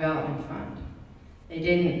co-op development fund.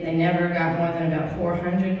 They never got more than about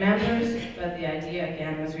 400 members, but the idea,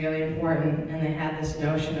 again, was really important, and they had this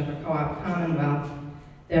notion of a co-op commonwealth.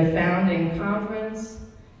 Their founding conference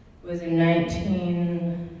was in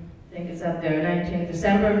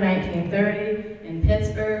December of 1930 in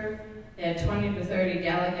Pittsburgh. They had 20 to 30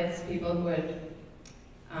 delegates, people who had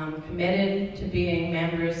committed to being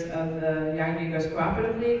members of the Young Negroes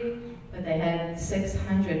Cooperative League, but they had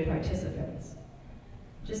 600 participants.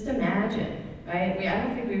 Just imagine, right? I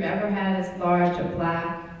don't think we've ever had as large a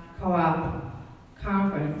black co-op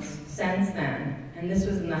conference since then, and this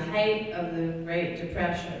was in the height of the Great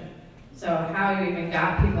Depression. So how you even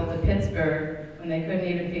got people to Pittsburgh when they couldn't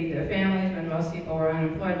even feed their families, when most people were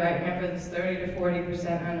unemployed, right? Remember, there's 30 to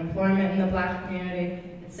 40% unemployment in the black community,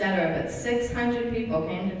 etc. But 600 people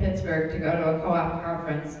came to Pittsburgh to go to a co-op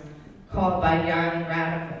conference called by Young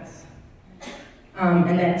Radicals.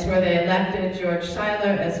 And that's where they elected George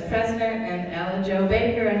Schuyler as president and Ella Jo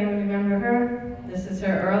Baker. Anyone remember her? This is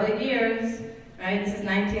her early years, right? This is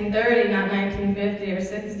 1930, not 1950 or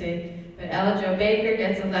 60. But Ella Jo Baker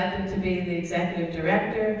gets elected to be the executive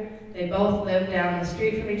director. They both live down the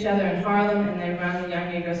street from each other in Harlem, and they run the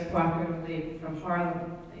Young Negroes Cooperative League from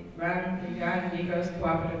Harlem. They run the Young Negroes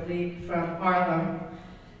Cooperative League from Harlem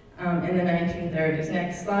in the 1930s.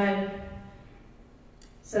 Next slide.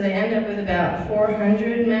 So they end up with about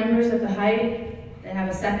 400 members at the height. They have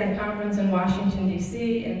a second conference in Washington,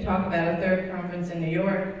 D.C., and talk about a third conference in New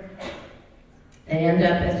York. They end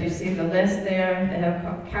up, as you see the list there, they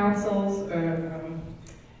have councils or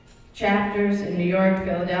chapters in New York,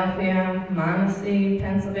 Philadelphia, Monmouth,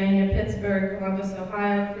 Pennsylvania, Pittsburgh, Columbus,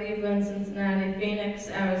 Ohio, Cleveland, Cincinnati, Phoenix,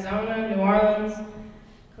 Arizona, New Orleans,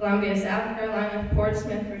 Columbia, South Carolina,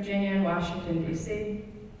 Portsmouth, Virginia, and Washington, D.C.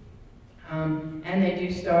 And they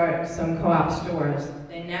do start some co-op stores.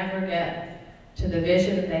 They never get to the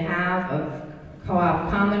vision that they have of co-op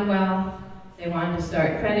commonwealth. They wanted to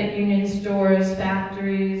start credit union stores,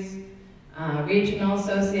 factories, regional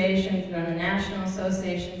associations, and then the national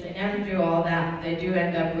associations. They never do all that. They do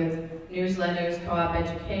end up with newsletters, co-op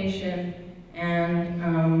education,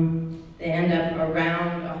 and they end up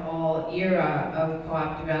around a whole era of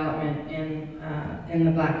co-op development in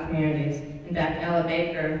the Black communities. In fact, Ella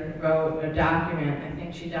Baker wrote a document. I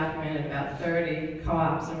think she documented about 30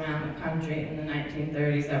 co-ops around the country in the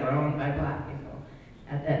 1930s that were owned by Black people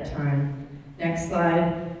at that time. Next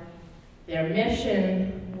slide. Their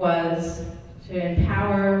mission was to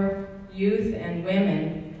empower youth and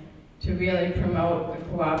women to really promote the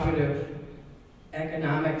cooperative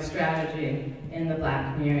economic strategy in the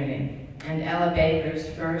Black community. And Ella Baker's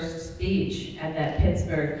first speech at that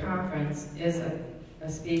Pittsburgh conference is a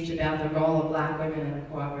speech about the role of Black women in the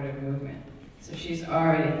cooperative movement. So she's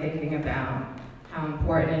already thinking about how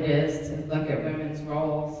important it is to look at women's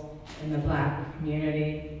roles in the Black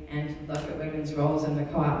community and to look at women's roles in the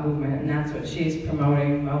co-op movement, and that's what she's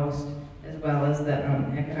promoting most, as well as the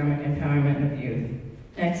economic empowerment of youth.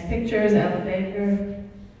 Next picture is Ella Baker.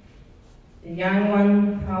 The young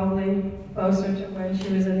one, probably closer to when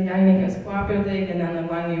she was in the Young Negroes Cooperative League, and then the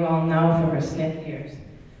one you all know from her SNCC years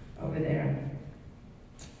over there.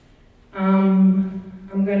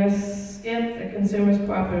 I'm going to skip the Consumers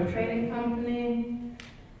Cooperative Trading Company.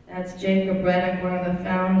 That's Jacob Reddick, one of the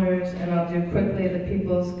founders, and I'll do quickly the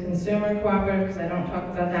People's Consumer Cooperative because I don't talk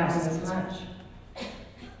about that one as much.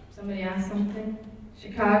 Somebody asked something?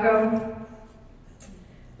 Chicago.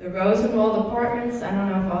 The Rosenwald Apartments. I don't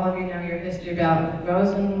know if all of you know your history about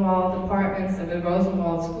Rosenwald Apartments. There were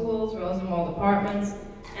Rosenwald schools, Rosenwald Apartments,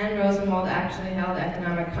 and Rosenwald actually held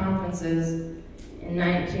economic conferences. In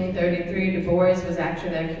 1933, Du Bois was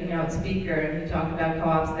actually their keynote speaker, and he talked about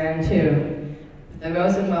co-ops then too. The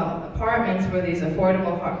Rosenwald Apartments were these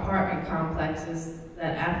affordable apartment complexes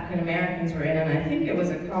that African Americans were in, and I think it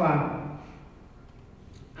was a co-op.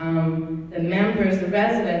 The members, the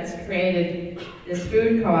residents, created this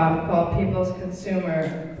food co-op called People's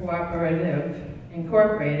Consumer Cooperative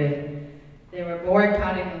Incorporated. They were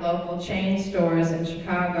boycotting the local chain stores in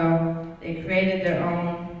Chicago. They created their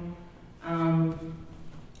own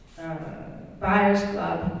buyers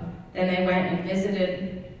club. Then they went and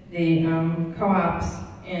visited the co-ops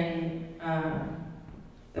in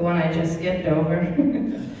the one I just skipped over,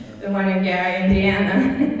 the one in Gary, Indiana,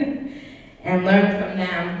 and learned from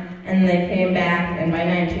them. And they came back, and by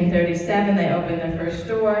 1937 they opened their first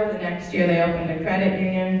store. The next year they opened a credit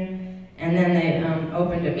union, and then they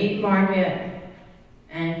opened a meat market,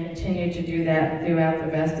 and continued to do that throughout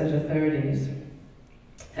the rest of the 30s.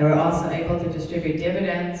 They were also able to distribute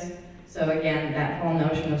dividends. So again, that whole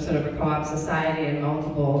notion of sort of a co-op society and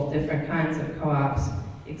multiple different kinds of co-ops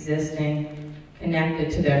existing,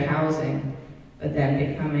 connected to their housing, but then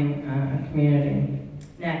becoming a community.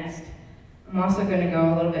 Next. I'm also going to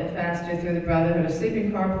go a little bit faster through the Brotherhood of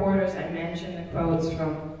Sleeping Car Porters. I mentioned the quotes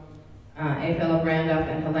from A. Philip Randolph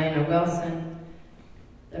and Helena Wilson.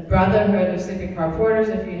 The Brotherhood of Sleeping Car Porters,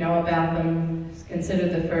 if you know about them, is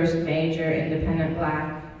considered the first major independent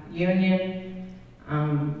Black union,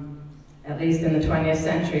 at least in the 20th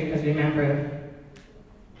century, because remember,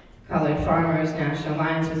 Colored Farmers National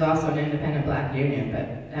Alliance was also an independent Black union,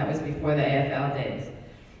 but that was before the AFL days.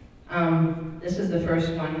 This was the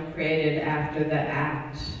first one created after the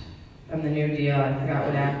act from the New Deal. I forgot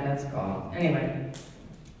what act that's called. Anyway,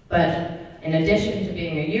 but in addition to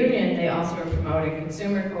being a union, they also were promoting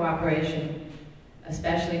consumer cooperation,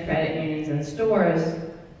 especially credit unions and stores,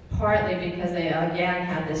 partly because they again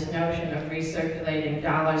had this notion of recirculating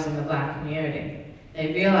dollars in the Black community.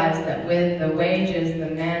 They realized that with the wages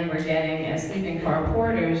the men were getting as sleeping car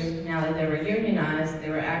porters, now that they were unionized, they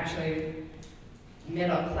were actually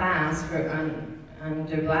middle class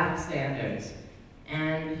under Black standards.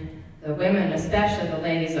 And the women, especially the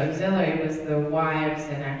ladies auxiliary, was the wives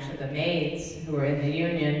and actually the maids who were in the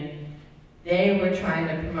union. They were trying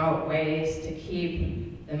to promote ways to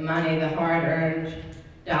keep the money, the hard-earned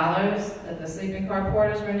dollars that the sleeping car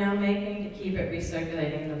porters were now making, to keep it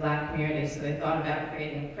recirculating in the black community. So they thought about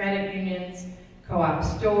creating credit unions, co-op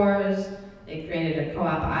stores. They created a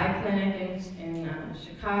co-op eye clinic in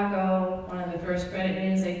Chicago. One of the first credit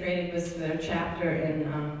unions they created was their chapter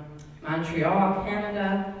in Montreal,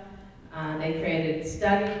 Canada. They created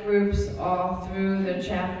study groups all through the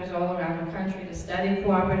chapters all around the country to study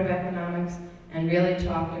cooperative economics, and really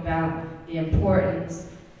talked about the importance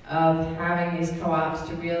of having these co-ops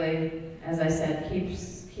to really, as I said,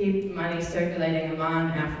 keep money circulating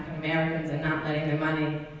among African Americans and not letting their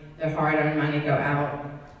money, their hard-earned money, go out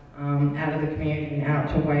of the community and out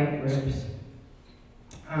to white groups.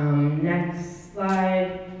 Next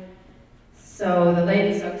slide. So the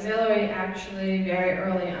Ladies Auxiliary actually very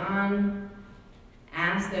early on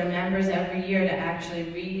asked their members every year to actually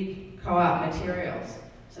read co-op materials.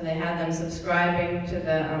 So they had them subscribing to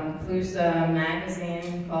the CLUSA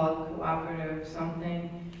magazine called Cooperative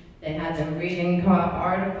something. They had them reading co-op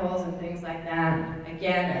articles and things like that,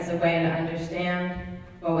 again, as a way to understand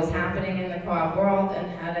what was happening in the co-op world and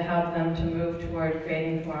how to help them to move toward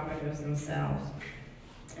creating cooperatives themselves.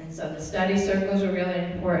 And so the study circles were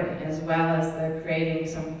really important, as well as the creating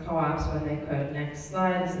some co-ops when they could. Next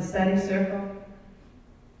slide is the study circle.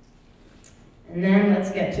 And then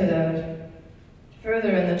let's get to the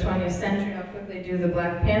further in the 20th century. I'll quickly do the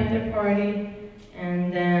Black Panther Party,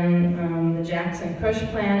 and then the Jackson Cush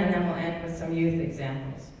Plan, and then we'll end with some youth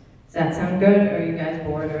examples. Does that sound good, or are you guys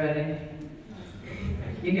bored already?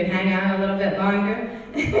 You can hang out a little bit longer.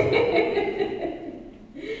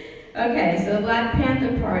 Okay, so the Black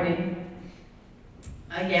Panther Party.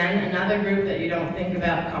 Again, another group that you don't think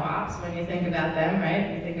about co-ops when you think about them,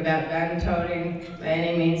 right? You think about gun-toting, by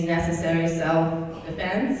any means necessary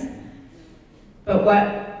self-defense. But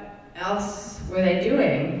what else were they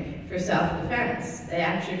doing for self-defense? They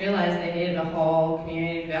actually realized they needed a whole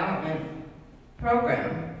community development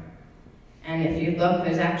program. And if you look,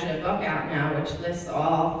 there's actually a book out now which lists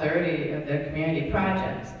all 30 of their community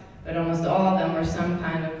projects. But almost all of them were some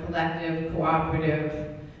kind of collective,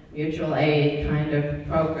 cooperative, mutual aid kind of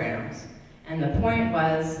programs. And the point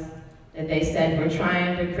was that they said, we're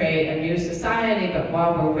trying to create a new society, but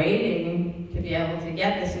while we're waiting to be able to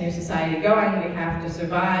get this new society going, we have to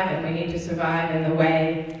survive, and we need to survive in the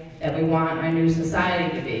way that we want our new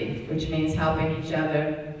society to be, which means helping each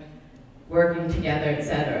other, working together,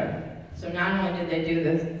 etc. So not only did they do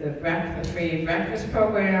the free breakfast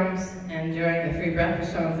programs, and during the free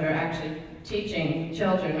breakfast programs, they're actually teaching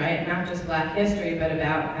children, right, not just Black history, but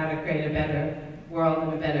about how to create a better world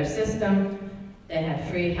and a better system. They had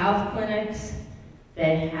free health clinics.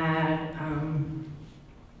 They had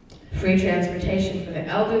free transportation for the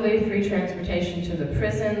elderly, free transportation to the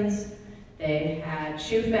prisons. They had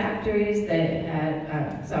shoe factories. They had,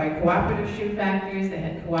 cooperative shoe factories. They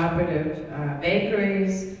had cooperative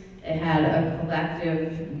bakeries. They had a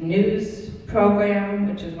collective news program,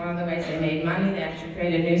 which is one of the ways they made money. They actually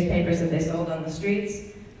created newspapers that they sold on the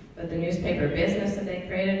streets, but the newspaper business that they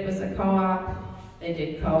created was a co-op. They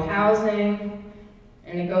did co-housing,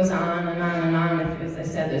 and it goes on and on and on. As I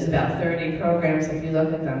said, there's about 30 programs if you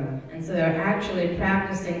look at them. And so they're actually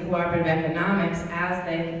practicing cooperative economics as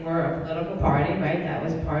they were a political party, right? That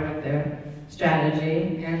was part of their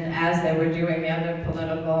strategy. And as they were doing the other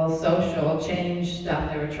political, social change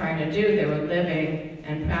stuff they were trying to do, they were living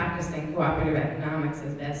and practicing cooperative economics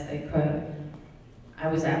as best they could. I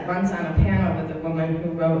was once on a panel with a woman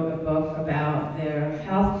who wrote a book about their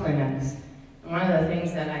health clinics. And one of the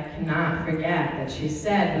things that I cannot forget that she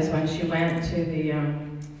said was when she went to the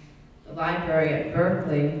library at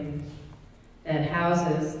Berkeley that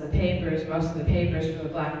houses the papers, most of the papers for the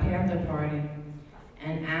Black Panther Party,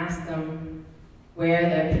 and asked them where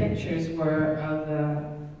their pictures were of the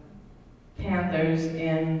Panthers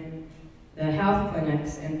in the health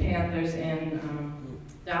clinics and Panthers in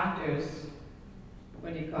doctors,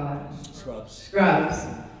 what do you call it? Scrubs. Scrubs.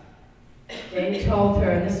 They told her,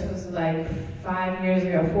 and this was like 5 years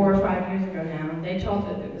ago, 4 or 5 years ago now, they told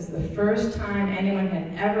her that it was the first time anyone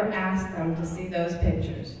had ever asked them to see those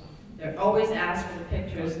pictures. They're always asked for the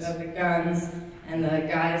pictures of the guns and the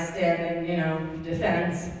guys standing, you know,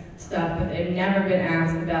 defense stuff, but they've never been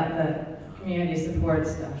asked about the community support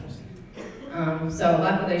stuff. So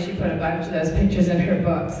luckily she put a bunch of those pictures in her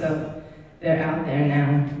book, so they're out there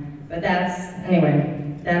now. But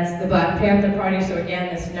anyway, that's the Black Panther Party. So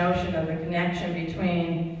again, this notion of the connection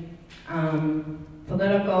between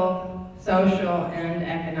political, social, and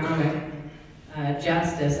economic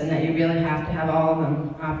justice, and that you really have to have all of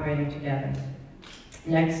them operating together.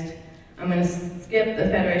 Next, I'm going to skip the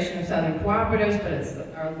Federation of Southern Cooperatives, but it's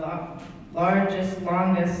our largest,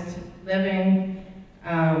 longest living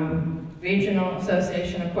regional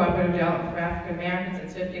association of cooperative development for African Americans.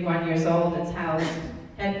 It's 51 years old. It's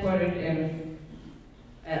headquartered in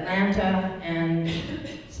Atlanta and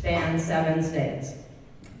spans 7 states.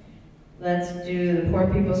 Let's do the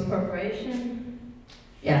Poor People's Corporation.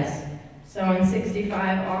 Yes. So in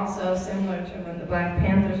 '65, also similar to what the Black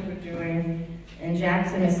Panthers were doing in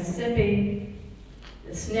Jackson, Mississippi,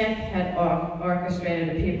 the SNCC had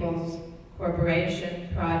orchestrated a People's Corporation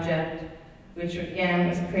project, which again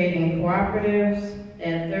was creating cooperatives.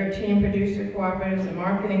 They had 13 producer cooperatives, a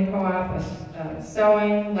marketing co-op, a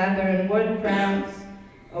sewing, leather, and wood crafts,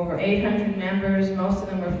 over 800 members. Most of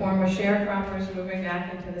them were former sharecroppers moving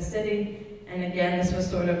back into the city. And again, this was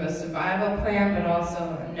sort of a survival plan, but also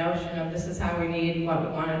a notion of this is how we need, what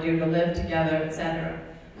we want to do to live together, etc.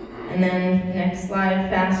 And then, next slide,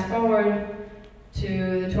 fast forward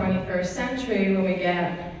to the 21st century when we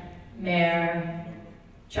get Mayor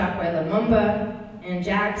Chokwe Lumumba in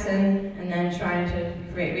Jackson, and then trying to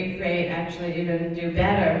recreate, actually even do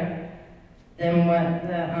better than what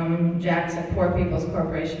the Jackson Poor People's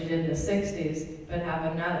Corporation did in the 60s, but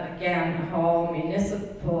have another, again, a whole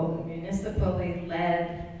municipally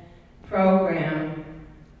led program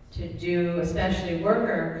to do, especially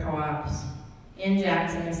worker co-ops in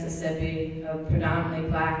Jackson, Mississippi, a predominantly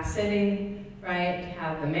Black city, right?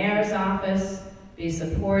 Have the mayor's office be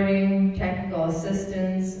supporting technical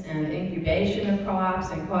assistance and incubation of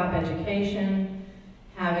co-ops and co-op education,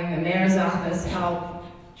 having the mayor's office help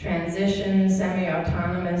transition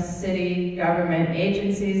semi-autonomous city government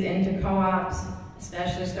agencies into co-ops,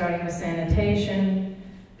 especially starting with sanitation,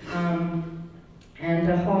 and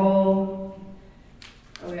the whole,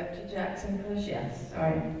 are we up to Jackson Kush? Yes,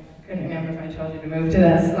 sorry, couldn't remember if I told you to move to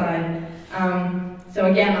that slide.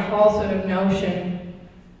 So again, the whole sort of notion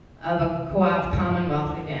of a co-op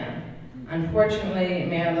commonwealth again. Unfortunately,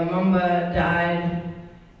 Mayor Lumumba died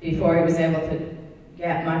before he was able to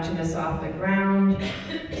get much of this off the ground,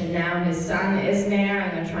 and now his son is mayor,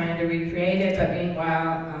 and they're trying to recreate it, but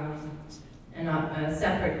meanwhile, a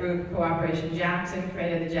separate group, Cooperation Jackson,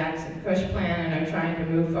 created the Jackson Kush Plan and are trying to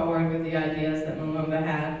move forward with the ideas that Lumumba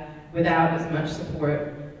had without as much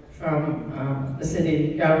support from the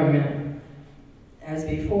city government as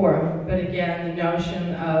before. But again, the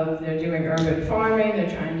notion of they're doing urban farming,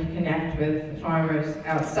 they're trying to connect with farmers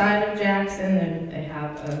outside of Jackson, they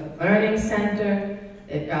have a learning center,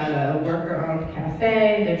 they've got a worker-owned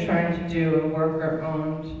cafe, they're trying to do a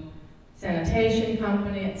worker-owned sanitation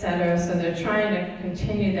company, etc. So they're trying to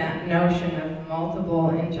continue that notion of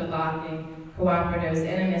multiple interlocking cooperatives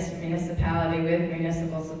in a municipality with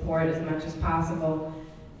municipal support as much as possible.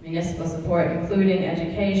 Municipal support including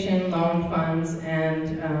education, loan funds,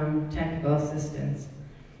 and technical assistance.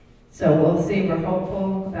 So we'll see, we're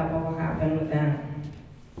hopeful about what will happen with that.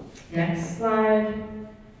 Next slide.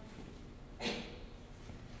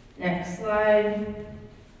 Next slide.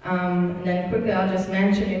 And then quickly I'll just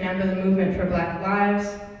mention, remember the Movement for Black Lives,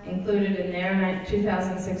 included in their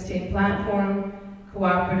 2016 platform,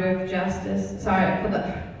 cooperative justice,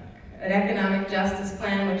 an economic justice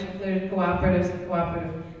plan which included cooperatives and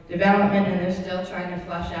cooperative development, and they're still trying to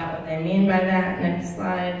flesh out what they mean by that. Next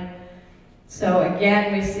slide. So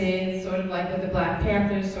again, we see, sort of like with the Black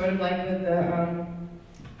Panthers, sort of like with the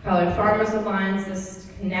Colored Farmers Alliance, this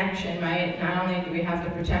connection, right? Not only do we have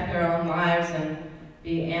to protect our own lives and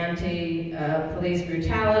be anti-police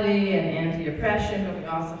brutality and anti-oppression, but we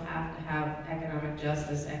also have to have economic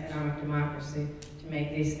justice, economic democracy to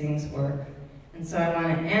make these things work. And so I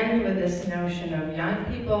want to end with this notion of young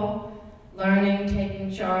people learning,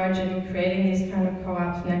 taking charge, and creating these kind of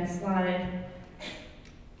co-ops. Next slide.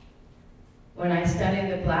 When I study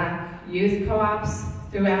the Black youth co-ops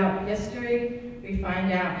throughout history, we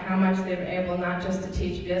find out how much they were able not just to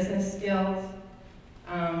teach business skills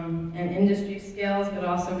and industry skills, but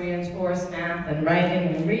also reinforce math and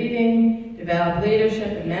writing and reading, develop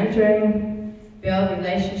leadership and mentoring, build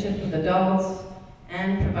relationships with adults,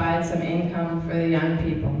 and provide some income for the young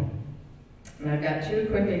people. And I've got 2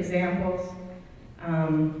 quick examples.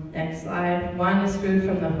 Next slide. One is Food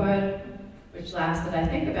from the Hood, which lasted, I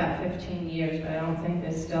think, about 15 years, but I don't think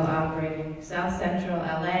they're still operating. South Central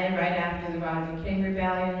LA, right after the Rodney King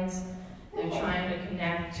rebellions. They're trying to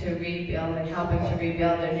connect to rebuild and helping to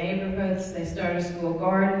rebuild their neighborhoods. They start a school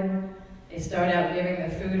garden. They start out giving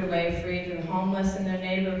the food away free to the homeless in their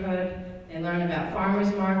neighborhood. They learn about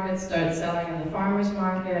farmers markets, start selling in the farmers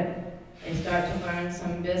market. They start to learn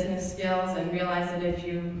some business skills and realize that if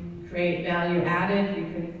you create value added, you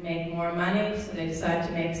could make more money, so they decided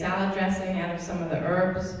to make salad dressing out of some of the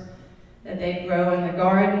herbs that they grow in the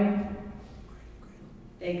garden.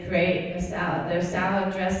 They create their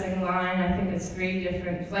salad dressing line. I think it's 3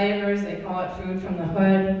 different flavors. They call it Food from the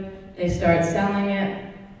Hood. They start selling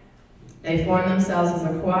it. They form themselves as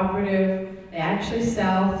a cooperative. They actually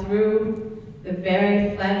sell through the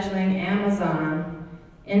very fledgling Amazon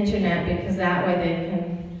internet, because that way they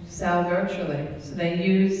can sell virtually. So they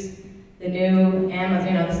use the new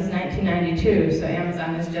Amazon, this is 1992, so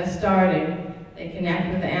Amazon is just starting. They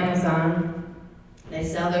connect with Amazon. They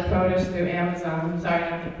sell their produce through Amazon. Sorry,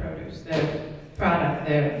 not their produce, their product,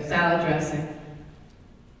 their salad dressing.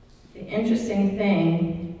 The interesting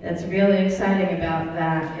thing that's really exciting about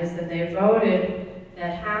that is that they voted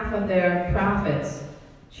that half of their profits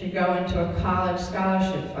should go into a college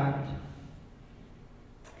scholarship fund.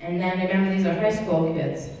 And then remember, these are high school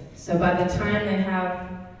kids. So by the time they have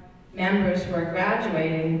members who are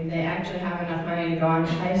graduating, they actually have enough money to go on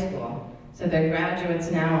to high school. So their graduates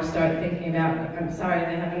now start thinking about,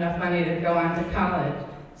 they have enough money to go on to college.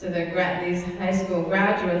 So these high school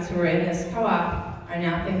graduates who are in this co-op are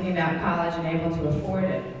now thinking about college and able to afford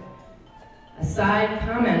it. A side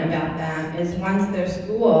comment about that is once their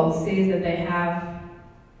school sees that they have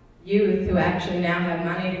youth who actually now have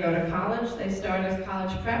money to go to college, they start a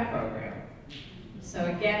college prep program. So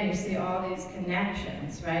again, you see all these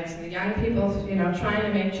connections, right? So the young people, trying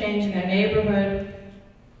to make change in their neighborhood,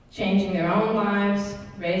 changing their own lives,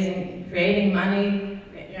 creating money,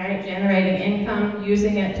 right? Generating income,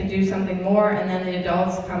 using it to do something more, and then the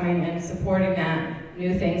adults coming and supporting that,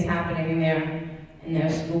 new things happening in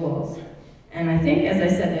their schools. And I think, as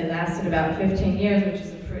I said, they lasted about 15 years, which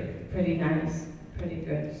is a pretty nice, pretty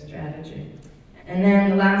good strategy. And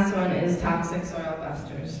then the last one is Toxic Soil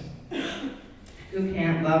Busters. Who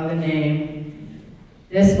can't love the name?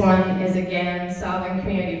 This one is, again, solving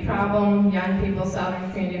community problem, young people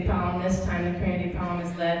solving community problem. This time the community problem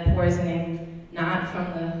is lead poisoning, not from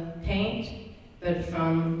the paint, but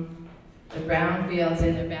from the brown fields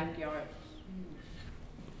in their backyard.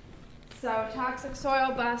 So Toxic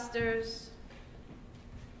Soil Busters,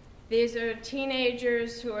 these are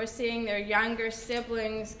teenagers who are seeing their younger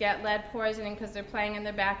siblings get lead poisoning because they're playing in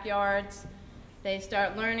their backyards. They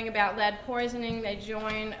start learning about lead poisoning. They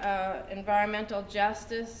join an environmental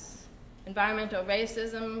justice, environmental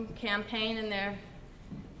racism campaign in their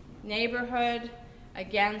neighborhood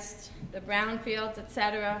against the brownfields,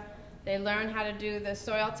 etc. They learn how to do the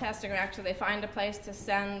soil testing, or actually they find a place to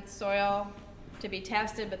send soil to be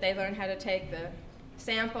tested, but they learn how to take the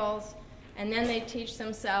samples. And then they teach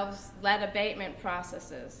themselves lead abatement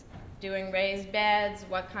processes, doing raised beds,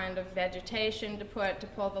 what kind of vegetation to put to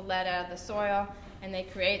pull the lead out of the soil, and they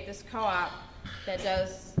create this co-op that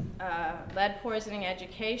does lead poisoning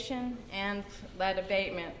education and lead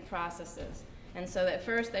abatement processes. And so at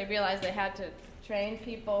first they realized they had to train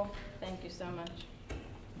people, thank you so much.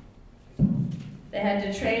 They had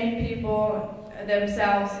to train people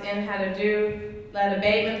themselves in how to do lead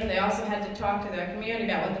abatement, but they also had to talk to their community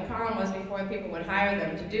about what the problem was before people would hire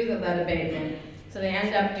them to do the lead abatement. So they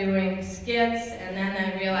end up doing skits, and then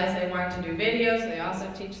they realize they want to do video, so they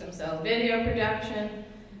also teach themselves video production.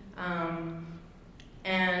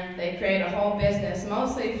 And they create a whole business,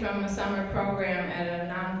 mostly from a summer program at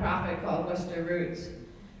a nonprofit called Worcester Roots.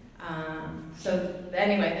 So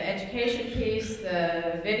anyway, the education piece,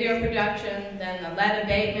 the video production, then the lead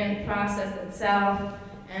abatement process itself.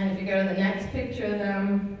 And if you go to the next picture of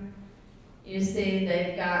them, you see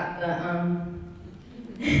they've got the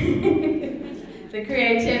the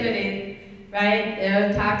creativity, right?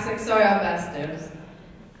 They're Toxic Soil Busters.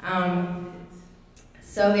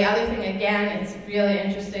 So the other thing, again, it's really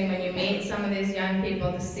interesting when you meet some of these young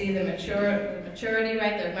people to see the maturity,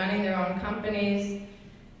 right? They're running their own companies,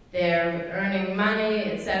 they're earning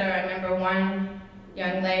money, etc. I remember one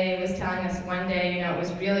young lady was telling us one day, it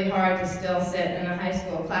was really hard to still sit in a high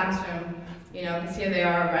school classroom, because here they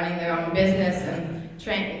are running their own business and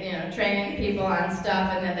training people on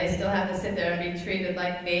stuff, and that they still have to sit there and be treated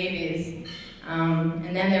like babies.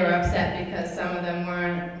 And then they were upset because some of them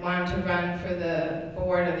wanted to run for the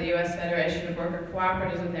board of the U.S. Federation of Worker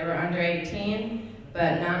Cooperatives when they were under 18,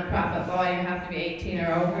 but nonprofit law, you have to be 18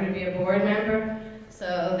 or over to be a board member,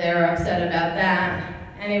 so they were upset about that.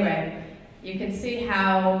 Anyway, you can see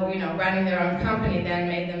how, running their own company then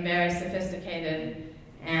made them very sophisticated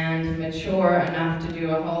and mature enough to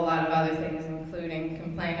do a whole lot of other things, including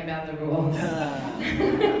complain about the rules.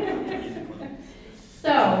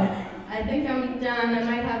 So, I think I'm done. I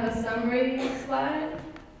might have a summary slide.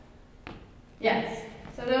 Yes.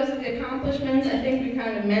 So those are the accomplishments. I think we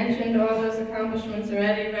kind of mentioned all those accomplishments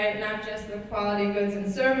already, right? Not just the quality goods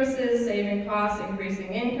and services, saving costs,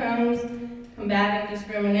 increasing incomes, combating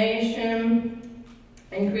discrimination,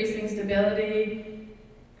 increasing stability,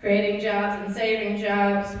 creating jobs and saving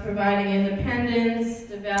jobs, providing independence,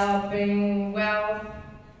 developing wealth,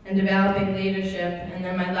 and developing leadership. And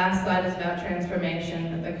then my last slide is about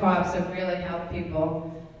transformation. The co-ops have really helped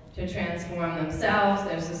people to transform themselves,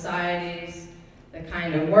 their societies, the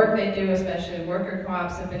kind of work they do, especially worker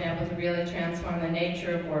co-ops have been able to really transform the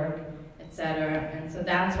nature of work, etc. And so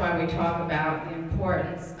that's why we talk about the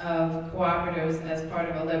importance of cooperatives as part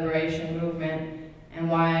of a liberation movement, and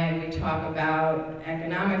why we talk about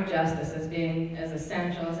economic justice as being as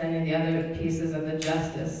essential as any of the other pieces of the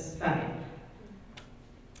justice fight.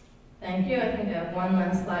 Thank you. I think I have one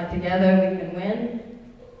last slide together. We can win.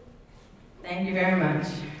 Thank you very much.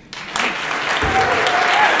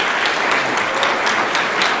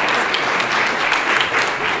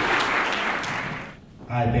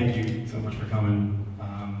 Hi, thank you so much for coming.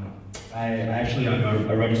 I'm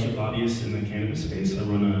a registered lobbyist in the cannabis space. I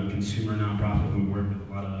run a consumer nonprofit. We work with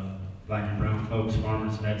a lot of black and brown folks,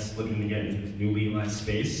 farmers, vets looking to get into this new legalized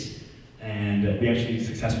space. And we actually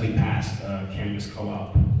successfully passed a cannabis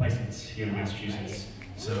co-op license here in Massachusetts.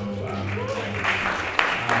 So,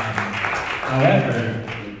 however,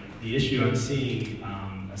 the issue I'm seeing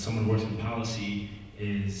as someone who works in policy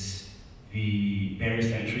is the barriers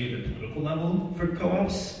to entry at the political level for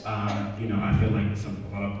co-ops. I feel like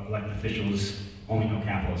a lot of elected officials only know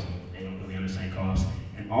capitalism. They don't really understand co-ops.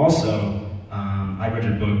 And also, I read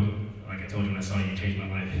your book, like I told you when I saw you, changed my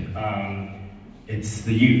life. It's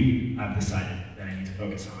the youth I've decided that I need to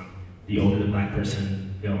focus on. The older the black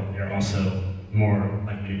person, they're also more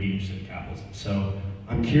likely to be interested in capitalism. So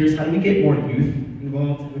I'm curious, how do we get more youth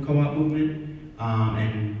involved in the co-op movement?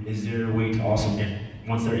 And is there a way to also get,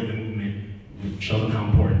 once they're in the movement, show them how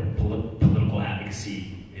important political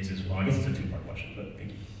advocacy is as well? I guess it's a two-part question, but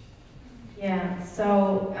thank you. Yeah,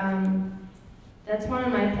 so that's one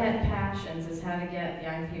of my pet passions, is how to get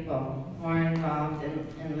young people more involved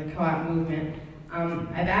in the co-op movement.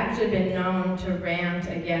 I've actually been known to rant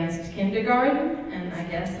against kindergarten, and I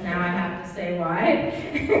guess now I have to say why.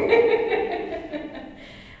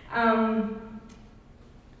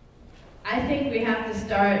 I think we have to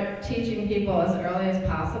start teaching people as early as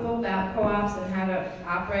possible about co-ops and how to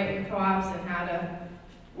operate in co-ops and how to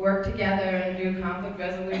work together and do conflict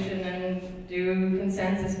resolution and do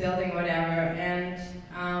consensus building, whatever. And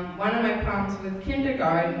one of my problems with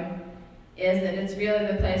kindergarten is that it's really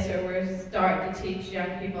the place where we start to teach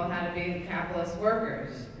young people how to be capitalist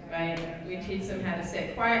workers, right? We teach them how to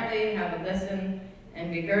sit quietly, how to listen, and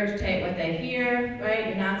regurgitate what they hear, right?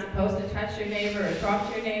 You're not supposed to touch your neighbor or talk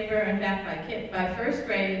to your neighbor. In fact, by first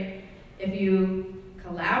grade, if you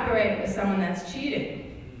collaborate with someone, that's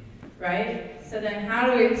cheating, right? So then how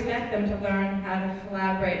do we expect them to learn how to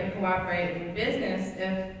collaborate and cooperate in business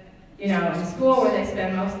if, in school where they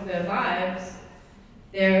spend most of their lives,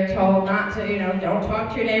 they're told not to, don't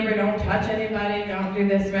talk to your neighbor, don't touch anybody, don't do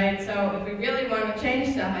this, right? So if we really want to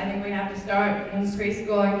change stuff, I think we have to start in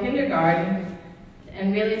preschool and kindergarten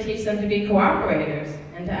and really teach them to be cooperators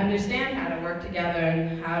and to understand how to work together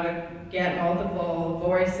and how to get multiple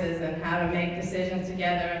voices and how to make decisions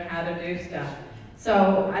together and how to do stuff.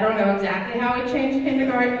 So I don't know exactly how we change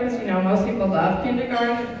kindergarten, because most people love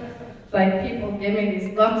kindergarten. It's like people give me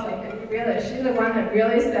these looks like, is she the one that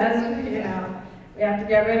really says, we have to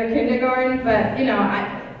get rid of kindergarten? But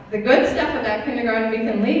the good stuff about kindergarten we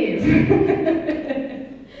can leave.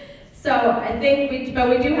 So I think but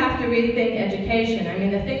we do have to rethink education. I mean,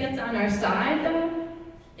 the thing that's on our side, though,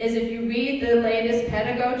 is if you read the latest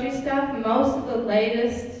pedagogy stuff, most of the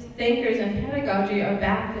latest thinkers in pedagogy are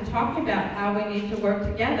back to talking about how we need to work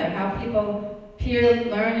together, how people peer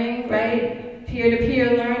learning, right?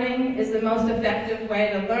 Peer-to-peer learning is the most effective way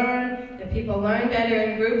to learn, that people learn better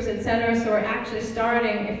in groups, etc. So we're actually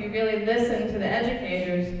starting, if you really listen to the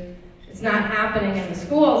educators, it's not happening in the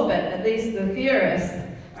schools, but at least the theorists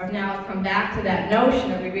have now come back to that notion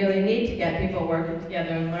that we really need to get people working together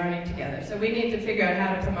and learning together. So we need to figure out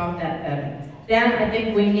how to promote that better. Then I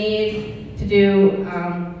think we need to do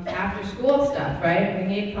after-school stuff, right? We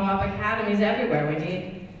need co-op academies everywhere.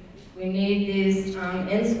 We need these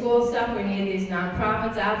in-school stuff. We need these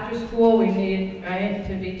nonprofits after school. We need, right,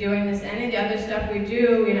 to be doing this. Any of the other stuff we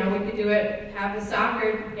do, we could do it, have the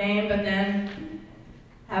soccer game, but then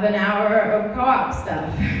have an hour of co-op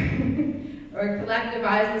stuff. Or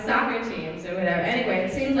collectivize the soccer teams or whatever. Anyway,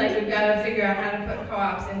 it seems like we've got to figure out how to put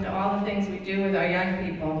co-ops into all the things we do with our young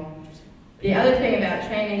people. The other thing about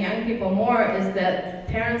training young people more is that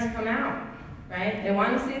parents come out, right? They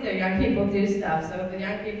want to see their young people do stuff. So if the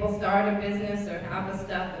young people start a business or have a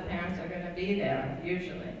stuff, the parents are going to be there,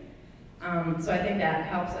 usually. So I think that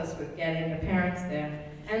helps us with getting the parents there.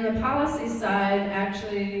 And the policy side,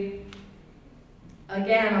 actually,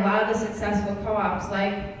 again, a lot of the successful co-ops,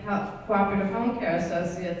 like Cooperative Home Care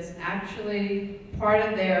Associates, actually part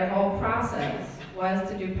of their whole process was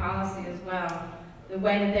to do policy as well. The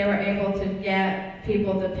way that they were able to get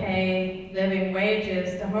people to pay living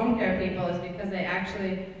wages to home care people is because they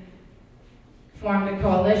actually formed a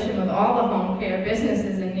coalition with all the home care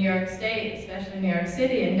businesses in New York State, especially New York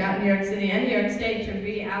City, and got New York City and New York State to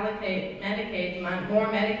reallocate more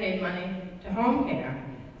Medicaid money to home care.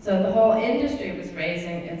 So the whole industry was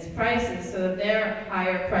raising its prices so that their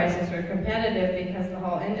higher prices were competitive because the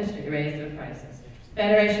whole industry raised their prices.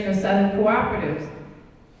 Federation of Southern Cooperatives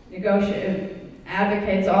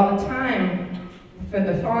advocates all the time for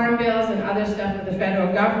the farm bills and other stuff with the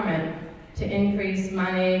federal government to increase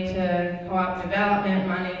money to co-op development,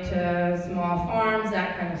 money to small farms,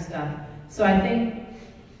 that kind of stuff. So I think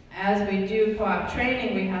as we do co-op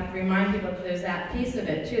training, we have to remind people that there's that piece of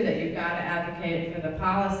it too, that you've got to advocate for the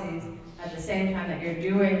policies at the same time that you're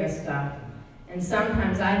doing this stuff. And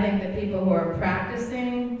sometimes I think that people who are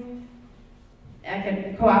practicing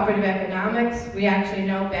cooperative economics, we actually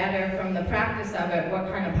know better from the practice of it what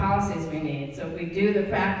kind of policies we need. So if we do the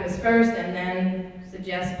practice first and then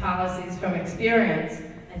suggest policies from experience,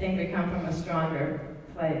 I think we come from a stronger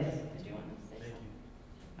place. Did you want to say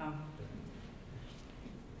something? Oh.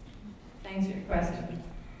 Thanks for your question.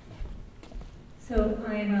 So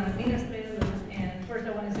I'm Nina Estrella, and first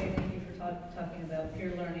I want to say thank you for talking about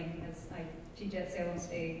peer learning. As I teach at Salem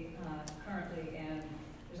State currently, and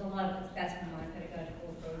there's a lot of, that's my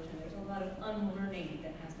pedagogical approach, and there's a lot of unlearning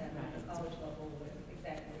that has to happen at the college level with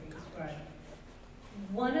exactly what you described.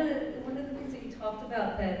 One of the things that you talked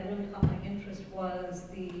about that really caught my interest was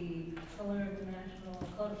the Colored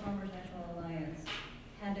Farmers National Alliance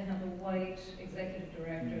had to have a white executive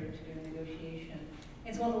director to do a negotiation.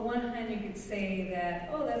 And so on the one hand, you could say that,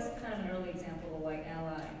 oh, that's kind of an early example of a white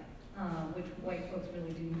ally, which white folks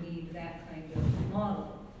really do need that kind of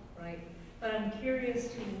model, right? But I'm curious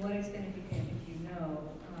to what extent, if you know,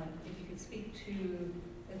 if you could speak to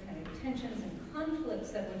the kind of tensions and conflicts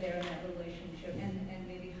that were there in that relationship, and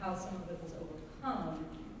maybe how some of it was overcome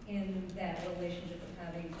in that relationship of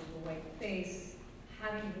having a white face,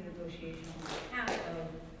 having the negotiation on behalf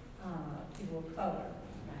of people of color.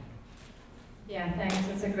 Yeah, thanks.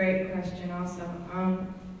 That's a great question also.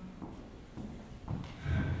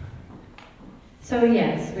 So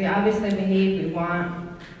yes, we want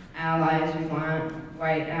allies, we want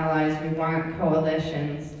white allies, we want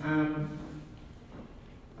coalitions.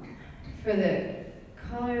 For the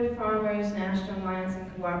Colored Farmers National Alliance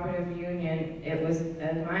and Cooperative Union, it was,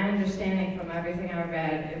 my understanding from everything I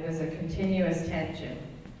read, it was a continuous tension.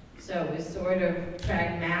 So it was sort of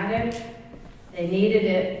pragmatic. They needed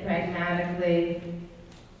it pragmatically,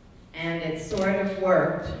 and it sort of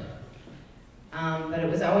worked. But it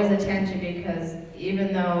was always a tension because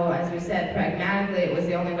even though, as we said, pragmatically it was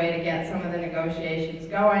the only way to get some of the negotiations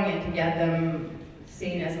going and to get them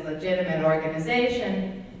seen as a legitimate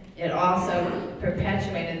organization, it also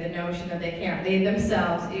perpetuated the notion that they can't lead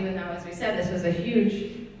themselves, even though, as we said, this was a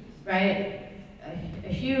huge, right, a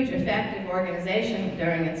huge effective organization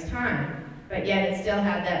during its time. But yet it still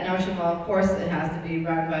had that notion, well, of course it has to be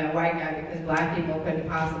run by a white guy because black people couldn't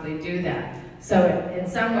possibly do that. So in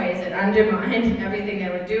some ways it undermined everything they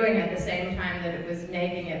were doing at the same time that it was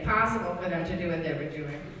making it possible for them to do what they were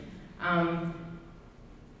doing.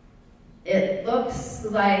 It looks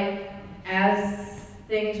like as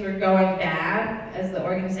things were going bad, as the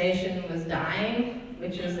organization was dying,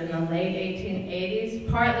 which was in the late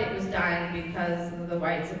 1880s, partly it was dying because of the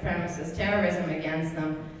white supremacist terrorism against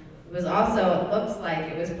them. It was also, it looks like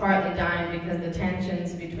it was partly dying because the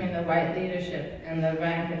tensions between the white leadership and the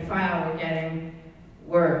rank and file were getting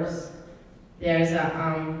worse. There's a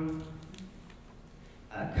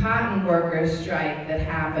cotton workers strike that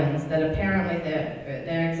happens that apparently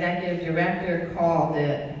their executive director called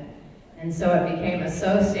it, and so it became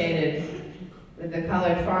associated with the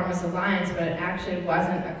Colored Farmers Alliance, but it actually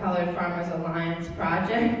wasn't a Colored Farmers Alliance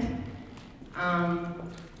project.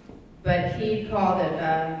 But he called it,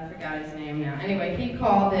 I forgot his name now. Anyway, he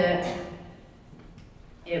called it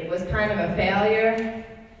was kind of a failure,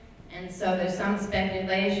 and so there's some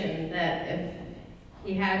speculation that if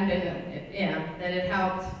he hadn't been, that it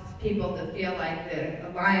helped people to feel like the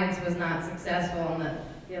alliance was not successful and that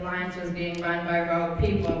the alliance was being run by rogue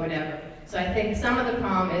people or whatever. So I think some of the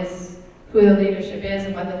problem is who the leadership is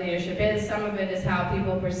and what the leadership is. Some of it is how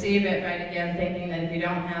people perceive it, right, again, thinking that if you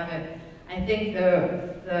don't have it. I think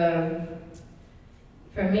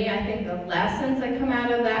for me, I think the lessons that come out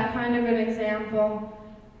of that kind of an example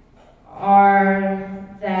are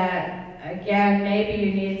that, again, maybe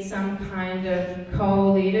you need some kind of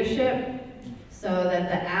co-leadership so that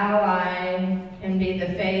the ally can be the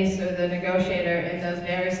face or the negotiator in those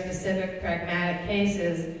very specific pragmatic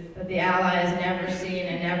cases, but the ally is never seen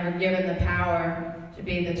and never given the power to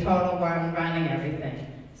be the total one running everything.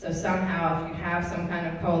 So somehow, if you have some kind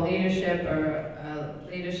of co-leadership or a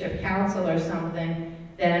leadership council or something,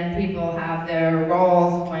 then people have their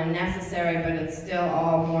roles when necessary, but it's still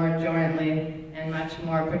all more jointly and much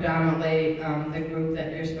more predominantly the group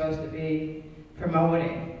that you're supposed to be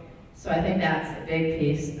promoting. So I think that's a big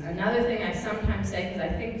piece. Another thing I sometimes say, because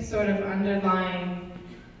I think sort of underlying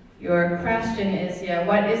your question is, yeah,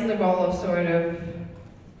 what is the role of sort of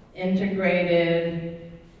integrated,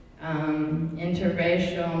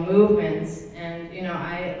 interracial movements? And, you know,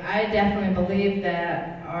 I definitely believe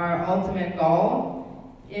that our ultimate goal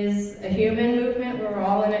is a human movement. We're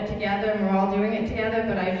all in it together and we're all doing it together,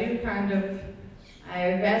 but I do I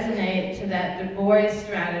resonate to that Du Bois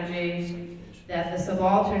strategy that the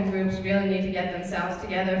subaltern groups really need to get themselves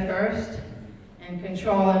together first and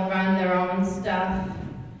control and run their own stuff,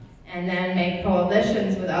 and then make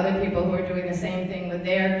coalitions with other people who are doing the same thing with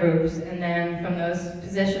their groups, and then from those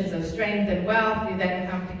positions of strength and wealth, you then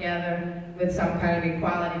come together with some kind of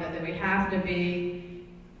equality, but that we have to be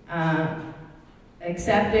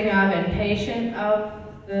accepting of and patient of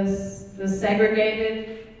the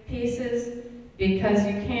segregated pieces, because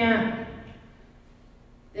you can't,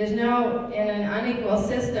 in an unequal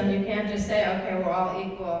system, you can't just say, okay, we're all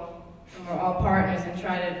equal and we're all partners and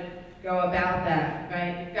try to go about that,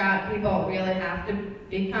 right? You've got people really have to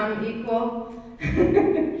become equal.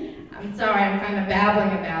 I'm sorry, I'm kind of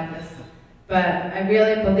babbling about this, but I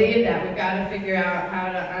really believe that we've got to figure out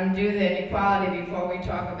how to undo the inequality before we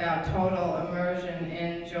talk about total immersion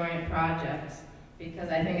in joint projects, because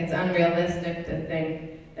I think it's unrealistic to think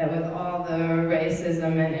that with all the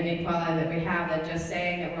racism and inequality that we have, that just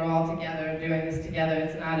saying that we're all together and doing this together,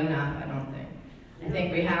 it's not enough, I don't think. I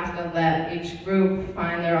think we have to let each group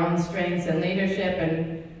find their own strengths and leadership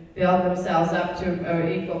and build themselves up to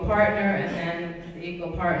an equal partner, and then the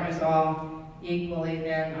equal partners all equally,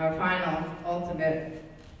 then our final, ultimate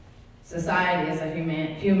society is a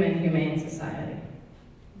humane society.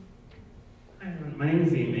 Hi everyone, my name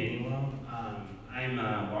is Emmanuel. I'm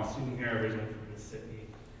a law student here, originally from Mississippi.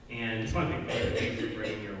 And just want to thank you for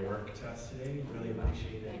bringing your work to us today. Really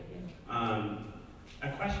appreciate it.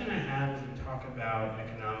 A question I have as we talk about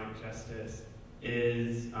economic justice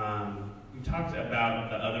is, we talked about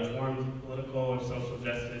the other forms of political or social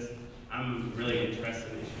justice. I'm really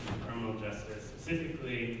interested in issues of criminal justice,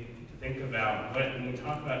 specifically to think about when we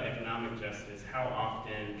talk about economic justice, how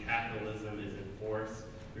often capitalism is enforced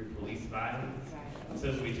through police violence. So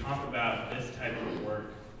as we talk about this type of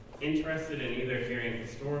work, interested in either hearing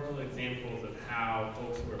historical examples of how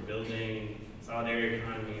folks who are building solidarity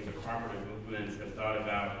economies or cooperative movements have thought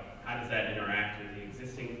about how does that interact with the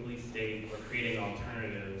existing police state, or creating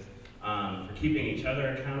alternatives for keeping each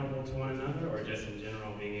other accountable to one another, or just in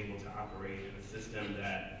general being able to operate in a system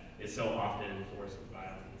that is so often enforced with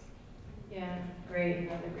violence. Yeah,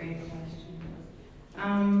 another great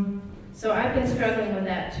question. So I've been struggling with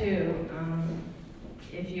that too.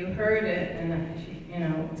 If you heard it, and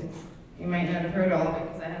you might not have heard all of it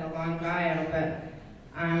because I had a long bio,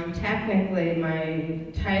 but technically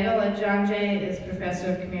my title at John Jay is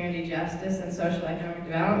Professor of Community Justice and Social Economic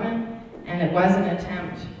Development, and it was an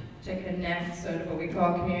attempt to connect sort of what we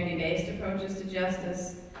call community-based approaches to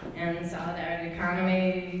justice and solidarity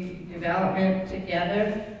economy development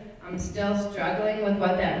together. I'm still struggling with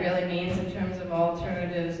what that really means in terms of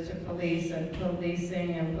alternatives to police and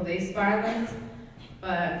policing and police violence.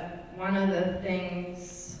 But one of the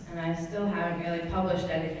things, and I still haven't really published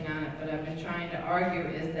anything on it, but I've been trying to argue,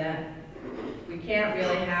 is that we can't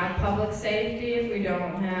really have public safety if we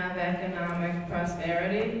don't have economic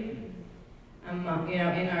prosperity, in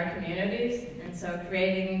our communities. And so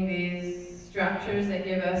creating these structures that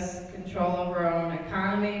give us control over our own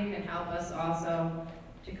economy can help us also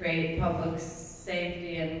to create public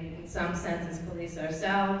safety and, in some senses, police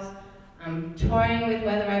ourselves. I'm toying with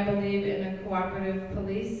whether I believe in a cooperative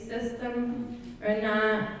police system or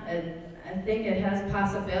not. I think it has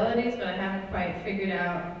possibilities, but I haven't quite figured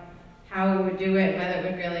out how we would do it, whether it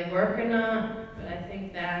would really work or not. But I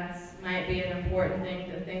think that might be an important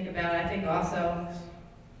thing to think about. I think also,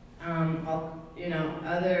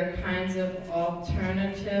 other kinds of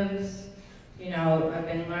alternatives. I've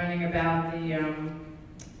been learning about the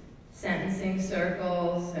sentencing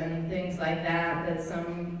circles and things like that, that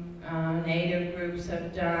some Native groups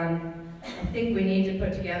have done. I think we need to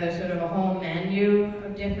put together sort of a whole menu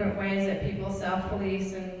of different ways that people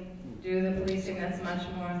self-police and do the policing that's much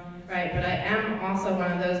more right. But I am also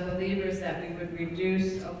one of those believers that we would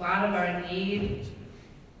reduce a lot of our need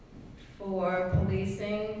for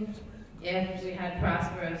policing if we had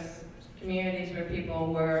prosperous communities where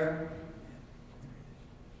people were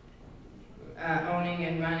owning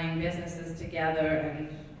and running businesses together and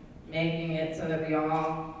making it so that we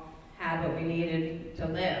all had what we needed to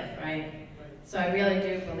live, right? So I really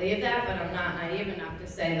do believe that, but I'm not naive enough to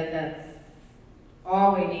say that that's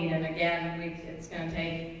all we need. And again, it's going to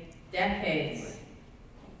take decades,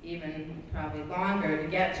 even probably longer, to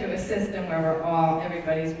get to a system where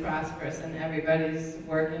everybody's prosperous and everybody's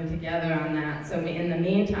working together on that. So in the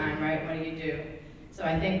meantime, right, what do you do? So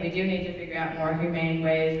I think we do need to figure out more humane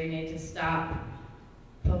ways. We need to stop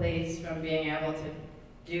police from being able to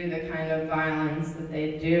do the kind of violence that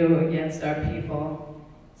they do against our people.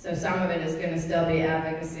 So some of it is going to still be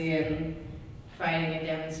advocacy and fighting and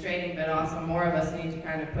demonstrating, but also more of us need to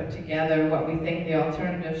kind of put together what we think the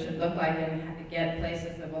alternative should look like and get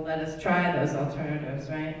places that will let us try those alternatives,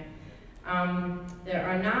 right? There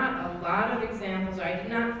are not a lot of examples, or I did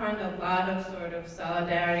not find a lot of sort of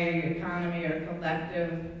solidarity economy or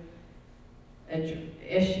collective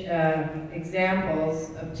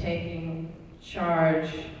examples of taking charge.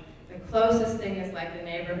 The closest thing is like the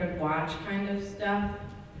neighborhood watch kind of stuff,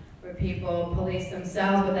 where people police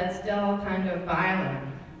themselves, but that's still kind of violent,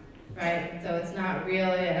 right? So it's not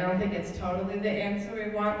really, I don't think it's totally the answer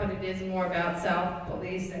we want, but it is more about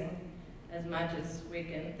self-policing as much as we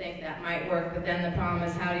can think that might work. But then the problem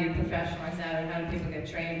is, how do you professionalize that, or how do people get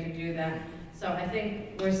trained to do that? So I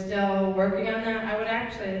think we're still working on that. I would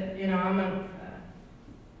actually, you know, I'm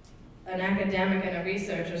an academic and a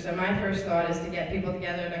researcher, so my first thought is to get people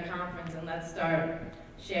together in a conference and let's start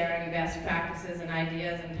sharing best practices and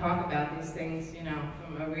ideas and talk about these things, you know,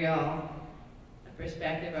 from a real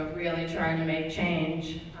perspective of really trying to make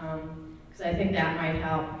change, because I think that might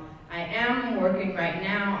help. I am working right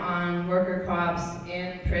now on worker co-ops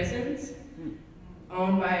in prisons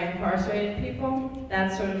owned by incarcerated people.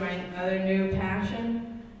 That's sort of my other new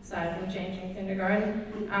passion, aside from changing kindergarten.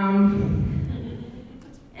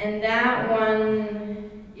 And that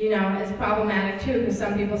one, you know, is problematic too, because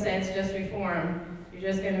some people say it's just reform. You're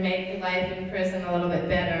just going to make life in prison a little bit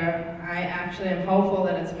better. I actually am hopeful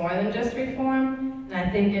that it's more than just reform, and I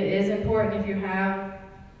think it is important if you have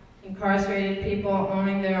incarcerated people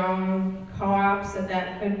owning their own co-ops,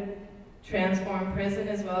 that could transform prison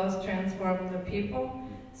as well as transform the people.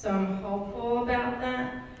 So I'm hopeful about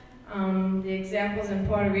that. The examples in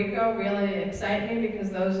Puerto Rico really excite me because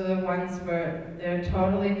those are the ones where they're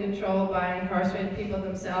totally controlled by incarcerated people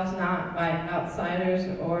themselves, not by outsiders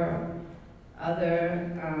or other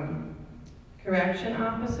correction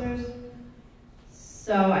officers.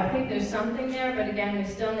 So I think there's something there, but again, we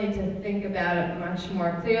still need to think about it much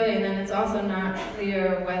more clearly, and then it's also not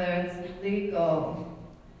clear whether it's legal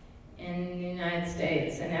in the United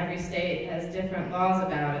States, and every state has different laws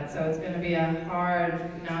about it, so it's going to be a hard,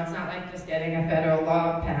 you know, it's not like just getting a federal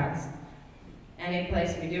law passed. Any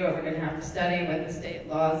place we do it, we're going to have to study what the state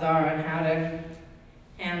laws are and how to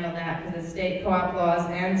handle that, because it's state co-op laws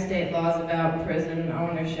and state laws about prison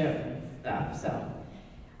ownership and stuff, so.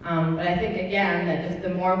 But I think, again, that if the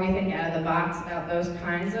more we think out of the box about those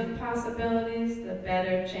kinds of possibilities, the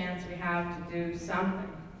better chance we have to do something.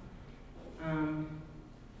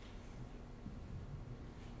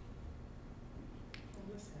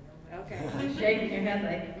 Okay, I'm shaking your head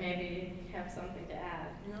like maybe you have something to add.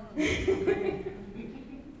 No.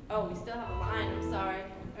 Oh, we still have a line, I'm sorry.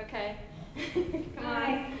 Okay. Come on.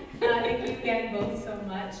 Hi. Thank you again both so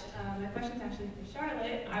much. My question is actually for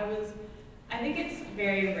Charlotte. I think it's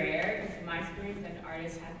very rare, in my experience, that an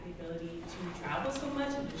artist has the ability to travel so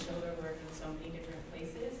much and to show their work in so many different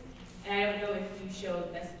places. And I don't know if you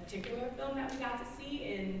showed this particular film that we got to see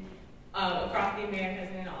in across the Americas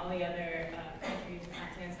and in all the other countries and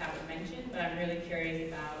continents that were mentioned, but I'm really curious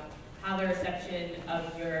about how the reception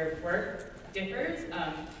of your work differs.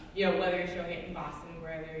 You know, whether you're showing it in Boston,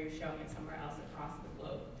 whether you're showing it somewhere else across the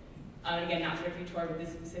globe. Again, not sure if you toured with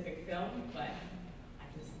this specific film, but I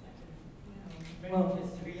just like to know. Well,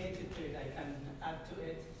 it's related to it. I can add to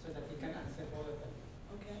it so that you can answer all of them.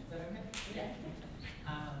 Okay. Is that okay? Yeah.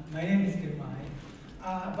 My name is Kirmai.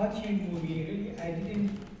 About your movie, really, I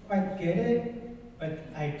didn't quite get it, but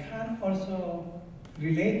I can also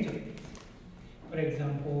relate to it. For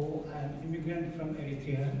example, I'm an immigrant from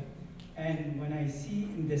Eritrea, and when I see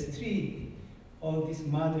in the street all these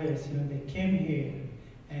mothers, you know, they came here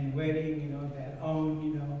and wearing, you know, their own,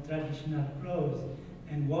 you know, traditional clothes,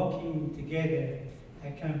 and walking together,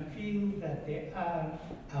 I can feel that they are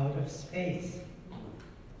out of space.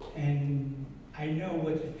 And I know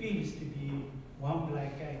what it feels to be one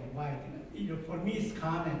black guy and white. For me, it's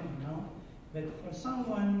common, But for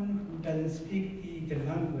someone who doesn't speak the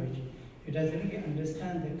language, who doesn't really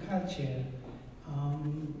understand the culture,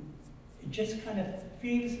 it just kind of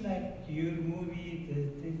feels like your movie,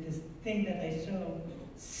 this thing that I saw,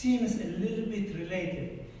 seems a little bit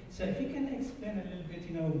related. So if you can explain a little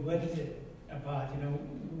bit, what is it about?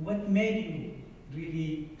 What made you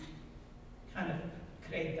really kind of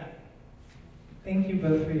create that? Thank you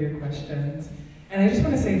both for your questions. And I just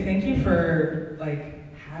want to say thank you for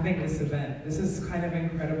having this event. This is kind of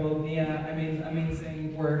incredible. Mia,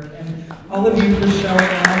 amazing work. And all of you for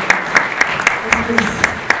showing up.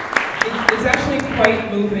 It's actually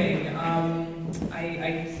quite moving.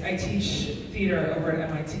 I teach theater over at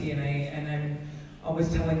MIT, and I'm always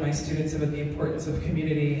telling my students about the importance of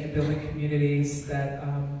community and building communities that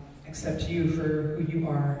accept you for who you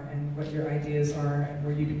are and what your ideas are and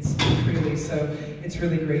where you can speak freely. So it's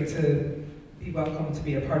really great to be welcome to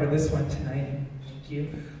be a part of this one tonight. Thank you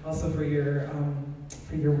also for your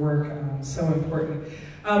work, so important.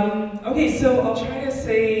 Okay, so I'll try to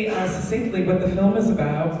say succinctly what the film is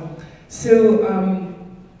about. So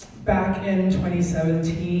back in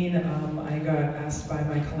 2017, I got asked by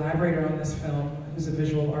my collaborator on this film, who's a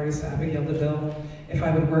visual artist, Abigail DeVille, if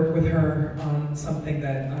I would work with her on something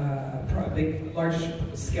that, a big,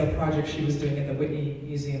 large-scale project she was doing at the Whitney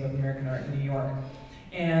Museum of American Art in New York.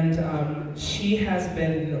 And she has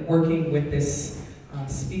been working with this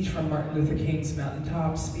speech from Martin Luther King's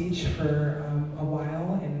Mountaintop speech for a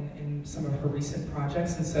while in some of her recent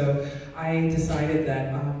projects. And so I decided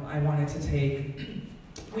that I wanted to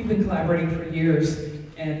we've been collaborating for years,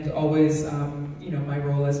 and always, my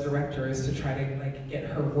role as director is to try to get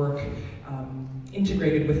her work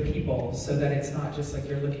integrated with people, so that it's not just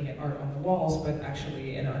you're looking at art on the walls, but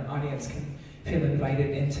actually an audience can feel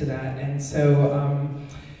invited into that. And so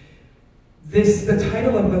the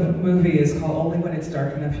title of the movie is called Only When It's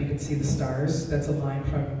Dark Enough You Can See the Stars. That's a line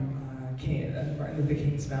from Martin Luther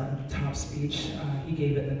King's Mountaintop speech. He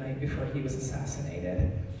gave it the night before he was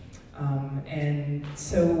assassinated. And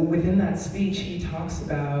so within that speech, he talks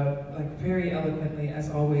about, very eloquently as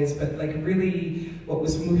always, but really what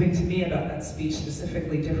was moving to me about that speech,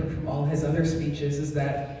 specifically different from all his other speeches, is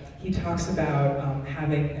that he talks about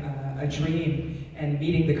having a dream and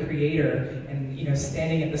meeting the creator, and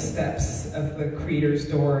standing at the steps of the creator's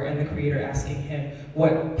door, and the creator asking him,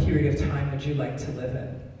 what period of time would you like to live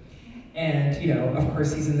in? And, of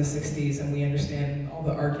course, he's in the 60s, and we understand all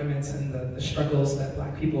the arguments and the struggles that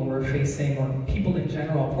Black people were facing, or people in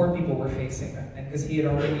general, poor people were facing back then, because he had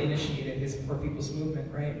already initiated his Poor People's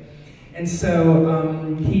Movement, right? And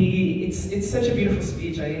so it's such a beautiful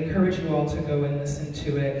speech. I encourage you all to go and listen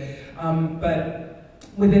to it. But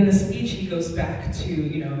within the speech, he goes back to,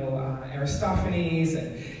 Aristophanes,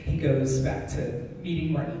 and he goes back to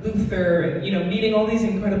meeting Martin Luther, and meeting all these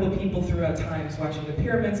incredible people throughout times, watching the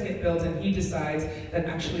pyramids get built, and he decides that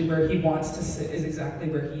actually where he wants to sit is exactly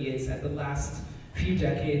where he is at the last few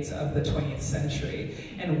decades of the 20th century.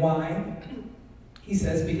 And why? He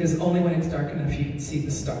says, because only when it's dark enough you can see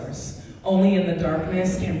the stars. Only in the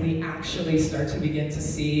darkness can we actually start to begin to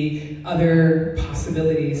see other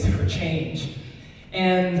possibilities for change.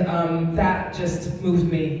 And that just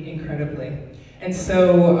moved me incredibly. And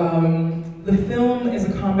so the film is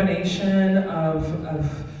a combination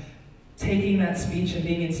of taking that speech and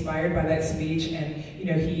being inspired by that speech, and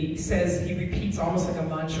he repeats almost like a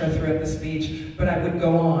mantra throughout the speech, but I would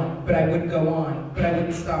go on, but I would go on, but I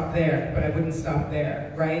wouldn't stop there, but I wouldn't stop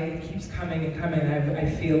there, right? It keeps coming and coming. I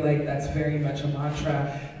feel like that's very much a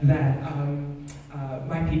mantra that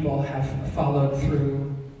my people have followed through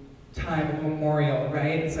time immemorial,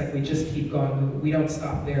 right? It's we just keep going, we don't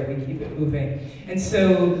stop there, we keep it moving. And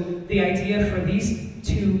so the idea for these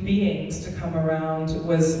two beings to come around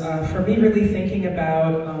was for me really thinking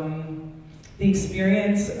about the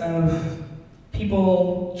experience of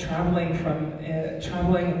people traveling from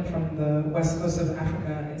the west coast of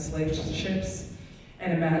Africa in enslaved ships,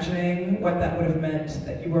 and imagining what that would have meant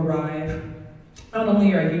that you arrive. Not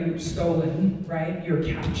only are you stolen, right? You're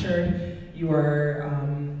captured, you are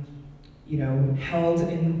held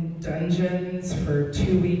in dungeons for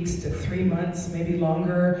 2 weeks to 3 months, maybe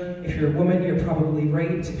longer. If you're a woman, you're probably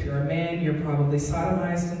raped. If you're a man, you're probably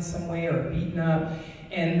sodomized in some way or beaten up.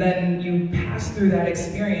 And then you pass through that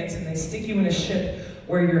experience, and they stick you in a ship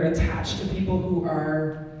where you're attached to people who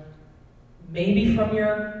are maybe from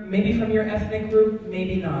your ethnic group,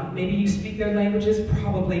 maybe not. Maybe you speak their languages,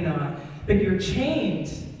 probably not. but you're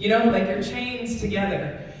chained, you know, like you're chained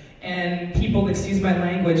together. And people, excuse my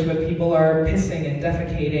language, but people are pissing and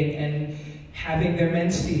defecating and having their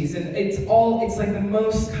menses, and it's like the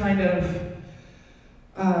most kind of,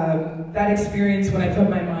 that experience, when I put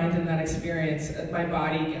my mind in that experience, my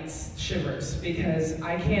body gets shivers, because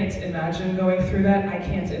I can't imagine going through that. I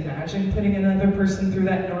can't imagine putting another person through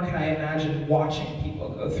that, nor can I imagine watching people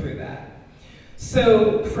go through that.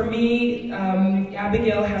 So for me,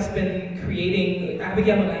 Abigail and I have been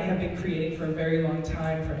creating for a very long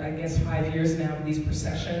time, for I guess 5 years now, these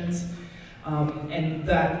processions. And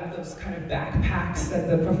those kind of backpacks that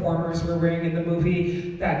the performers were wearing in the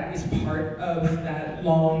movie, that is part of that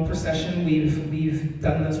long procession. We've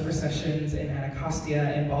done those processions in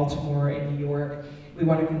Anacostia, in Baltimore, in New York. We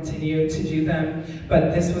want to continue to do them,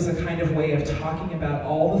 but this was a kind of way of talking about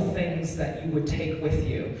all the things that you would take with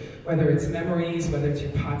you, whether it's memories, whether it's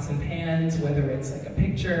your pots and pans, whether it's like a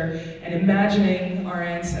picture, and imagining our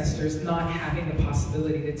ancestors not having the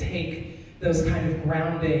possibility to take those kind of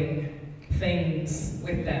grounding things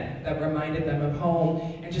with them that reminded them of home,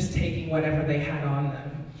 and just taking whatever they had on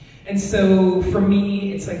them. And so for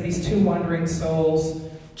me, it's like these two wandering souls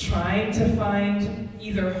trying to find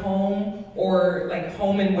either home, or like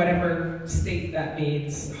home in whatever state that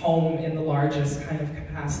means, home in the largest kind of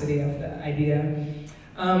capacity of the idea.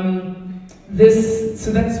 So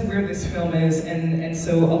that's where this film is, and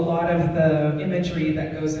so a lot of the imagery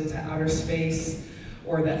that goes into outer space,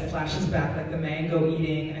 or that flashes back, like the mango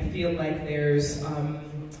eating, I feel like there's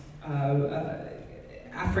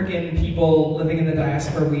African people living in the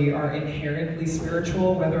diaspora, we are inherently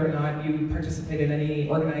spiritual, whether or not you participate in any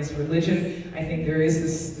organized religion. I think there is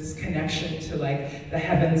this connection to like the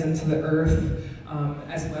heavens and to the earth,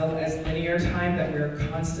 as well as linear time, that we're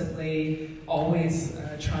constantly always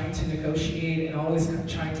trying to negotiate and always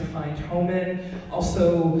trying to find home in.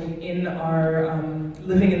 Also in our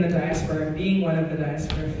living in the diaspora and being one of the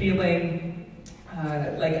diaspora, feeling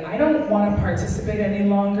like I don't want to participate any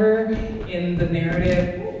longer in the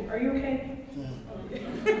narrative. Ooh, are you okay?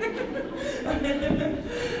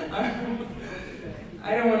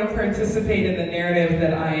 I don't want to participate in the narrative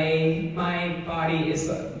that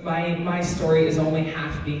my story is only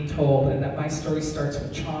half being told, and that my story starts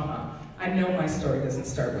with trauma. I know my story doesn't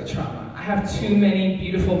start with trauma. I have too many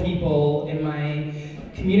beautiful people in my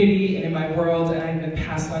community and in my world, and I've been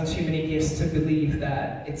passed on too many gifts to believe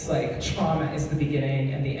that it's like trauma is the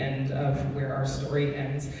beginning and the end of where our story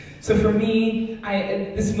ends. So for me,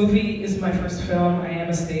 this movie is my first film. I am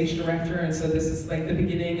a stage director, and so this is like the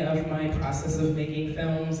beginning of my process of making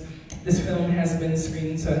films. This film has been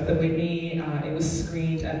screened, so at the Whitney, it was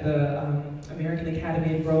screened at the American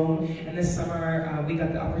Academy in Rome, and this summer we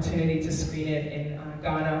got the opportunity to screen it in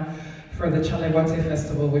Ghana for the Chalewate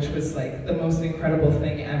Festival, which was like the most incredible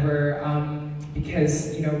thing ever,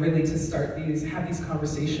 because, you know, really to have these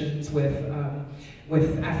conversations with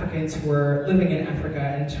Africans who are living in Africa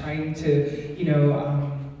and trying to, you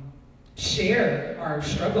know, share our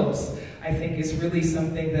struggles, I think is really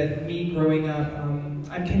something that me growing up,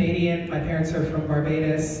 I'm Canadian, my parents are from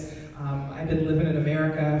Barbados, I've been living in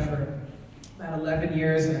America for about 11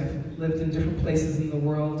 years, and I've lived in different places in the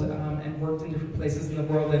world and worked in different places in the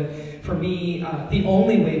world. And for me, the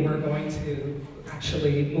only way we're going to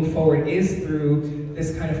actually move forward is through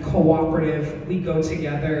this kind of cooperative, we go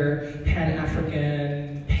together,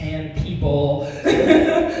 Pan-African, Pan-people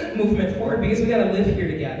movement forward, because we gotta live here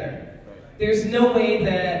together. There's no way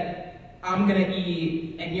that I'm gonna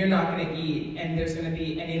eat and you're not gonna eat and there's gonna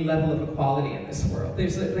be any level of equality in this world.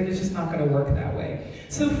 There's like, it's just not gonna work that way.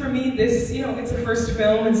 So for me, this, you know, it's a first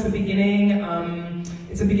film, it's the beginning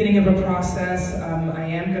of a process. I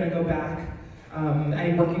am gonna go back.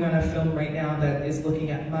 I'm working on a film right now that is looking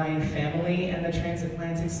at my family and the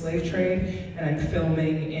transatlantic slave trade, and I'm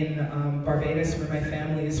filming in Barbados, where my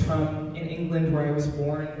family is from, in England, where I was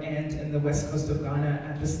born, and in the west coast of Ghana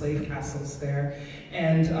at the slave castles there.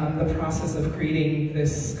 And the process of creating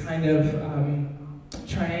this kind of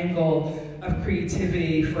triangle of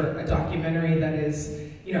creativity for a documentary that is,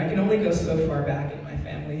 you know, I can only go so far back in my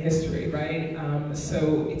family history, right?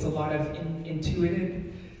 So it's a lot of intuitive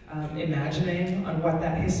imagining on what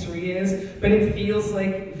that history is, but it feels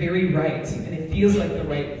like very right, and it feels like the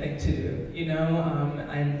right thing to do, you know?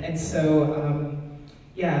 So,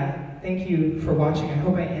 yeah, thank you for watching. I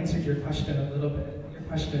hope I answered your question a little bit, your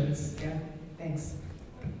questions. Yeah, thanks.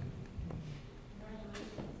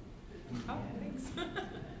 Oh, thanks.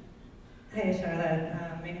 Hi, Charlotte.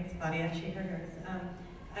 My name's Claudia, she, her, hers.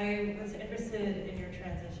 I was interested in your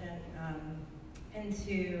transition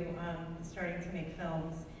into starting to make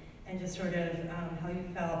films, and just sort of how you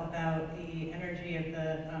felt about the energy of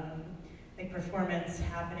the performance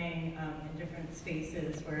happening in different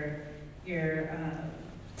spaces where you're,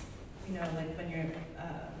 you know, like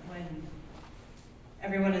when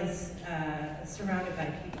everyone is surrounded by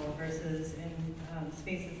people versus in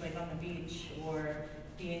spaces like on the beach or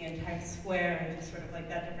being in Times Square, and just sort of like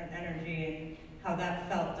that different energy and how that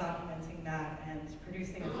felt documenting that and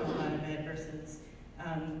producing a film out of it versus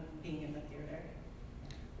being in the theater.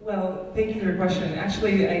 Well, thank you for your question.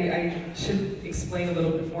 Actually, I should explain a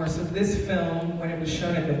little bit more. So this film, when it was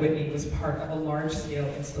shown at the Whitney, was part of a large-scale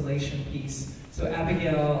installation piece. So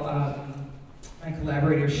Abigail, my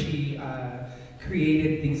collaborator, she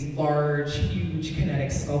created these large, huge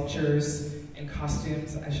kinetic sculptures and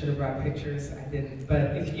costumes. I should have brought pictures, I didn't.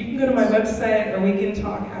 But if you can go to my website, or we can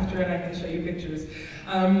talk after and I can show you pictures.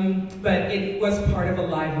 But it was part of a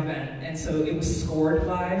live event, and so it was scored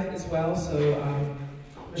live as well. So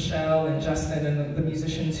Michelle and Justin and the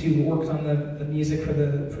musicians who worked on the music for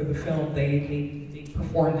the film, they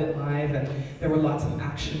performed it live, and there were lots of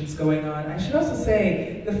actions going on. I should also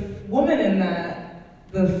say, the woman in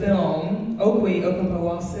the film, Okwe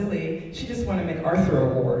Okompawasili, she just won a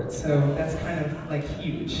MacArthur Award, so that's kind of like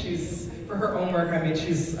huge. She's, for her own work, I mean,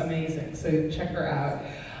 she's amazing, so check her out.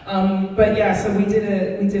 But yeah, so we did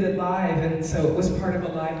it live, and so it was part of a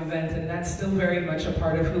live event, and that's still very much a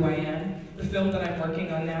part of who I am. The film that I'm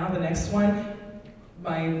working on now, the next one,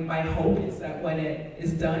 my hope is that when it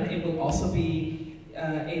is done, it will also be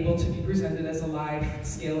able to be presented as a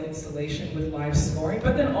live-scale installation with live scoring,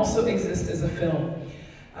 but then also exist as a film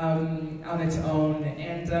on its own.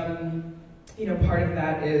 And you know, part of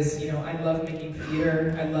that is, you know, I love making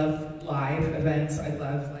theater, I love live events, I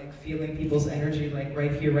love like feeling people's energy like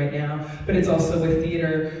right here, right now. But it's also with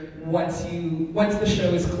theater, once the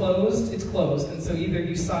show is closed, it's closed. And so either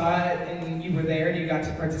you saw it and you were there and you got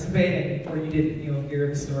to participate, or you didn't, you know, hear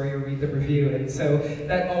the story or read the review. And so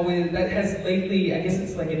that has lately, I guess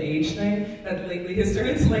it's like an age thing, that lately has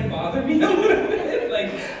started to like bother me a little bit.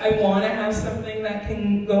 Like, I want to have something that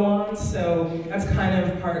can go on, so that's kind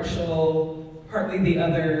of partly the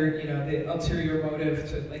other, you know, the ulterior motive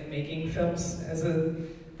to like making films as a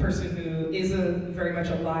person who is very much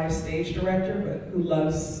a live stage director, but who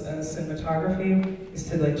loves cinematography, is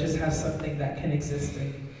to like just have something that can exist,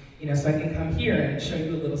 and you know, so I can come here and show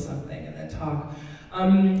you a little something and then talk.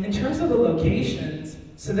 In terms of the locations,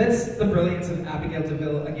 so that's the brilliance of Abigail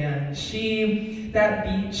DeVille again. That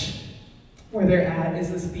beach where they're at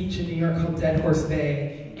is this beach in New York called Dead Horse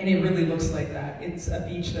Bay, and it really looks like that. It's a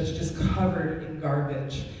beach that's just covered in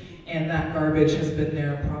garbage, and that garbage has been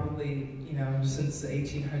there probably, you know, since the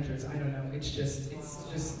 1800s. I don't know. It's just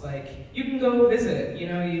like, you can go visit it. You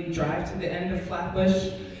know, you drive to the end of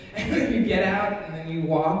Flatbush, and then you get out, and then you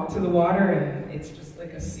walk to the water, and it's just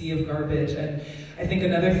like a sea of garbage. And I think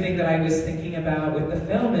another thing that I was thinking about with the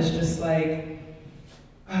film is just like,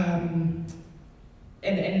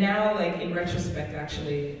 and now, like, in retrospect,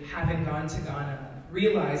 actually, having gone to Ghana,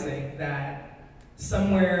 realizing that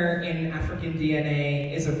somewhere in African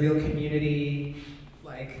DNA is a real community,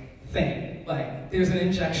 like, thing. Like, there's an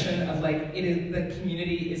injection of, like, the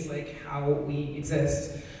community is, like, how we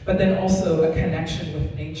exist, but then also a connection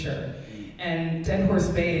with nature. And Dead Horse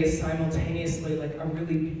Bay is simultaneously, like, a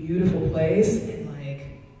really beautiful place, and, like,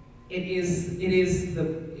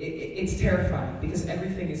 it's terrifying because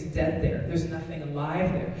everything is dead there. There's nothing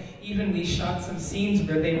alive there. Even we shot some scenes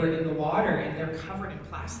where they were in the water and they're covered in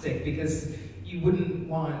plastic because you wouldn't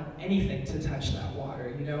want anything to touch that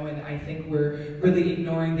water, you know? And I think we're really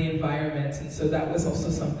ignoring the environment, and so that was also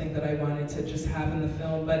something that I wanted to just have in the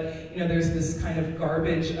film. But, you know, there's this kind of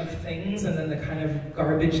garbage of things, and then the kind of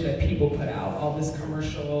garbage that people put out, all this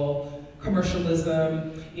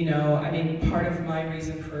commercialism, you know. I mean, part of my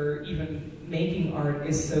reason for even making art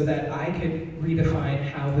is so that I could redefine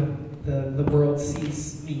how the world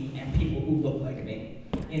sees me and people who look like me.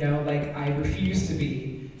 You know, like, I refuse to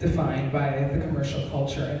be defined by the commercial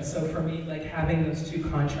culture. And so for me, like, having those two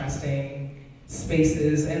contrasting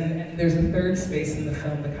spaces, and there's a third space in the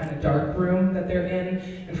film, the kind of dark room that they're in,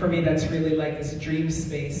 and for me that's really like this dream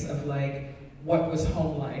space of like, what was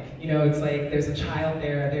home like? You know, it's like there's a child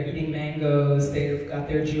there, they're eating mangoes, they've got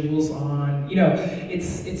their jewels on. You know,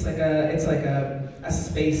 it's like a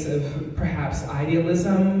space of perhaps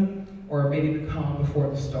idealism, or maybe the calm before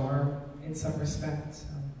the storm in some respects. So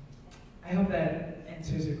I hope that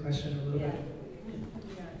answers your question a little bit.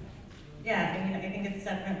 Yeah, I mean, I think it's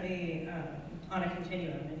definitely on a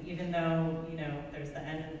continuum, and even though, you know, there's the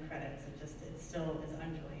end of the credits, it still is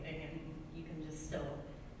undulating, and you can just still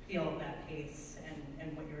feel that pace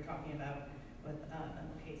and what you were talking about with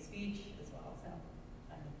Kate's speech as well. So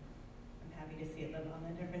I'm happy to see it live on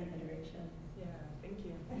the different iterations. Yeah, thank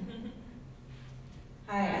you.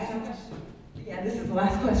 question. Yeah, this is the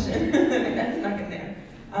last question. That's stuck in there.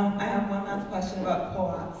 I have one last question about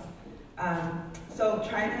co-ops. So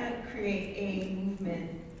trying to create a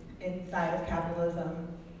movement inside of capitalism,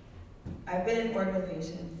 I've been in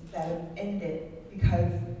organizations that have ended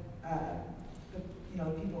because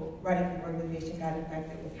people running the organization got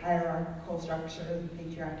infected with hierarchical structures,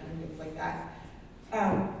 patriarchy, and things like that.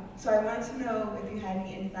 So I wanted to know if you had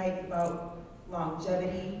any insights about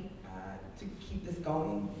longevity to keep this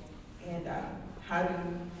going, and how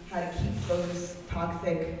to keep those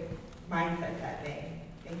toxic mindsets at bay.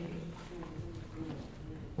 Thank you.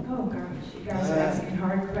 Oh gosh, you guys are asking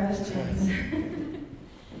hard questions.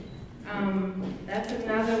 That's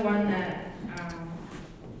another one that,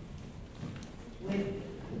 with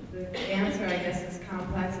the answer, I guess, is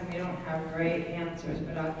complex, and we don't have great answers,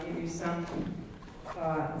 but I'll give you some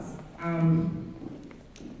thoughts.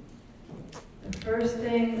 The first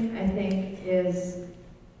thing, I think, is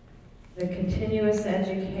the continuous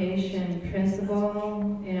education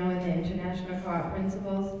principle, in the International Co-op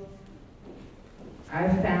Principles,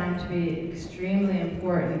 I've found to be extremely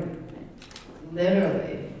important,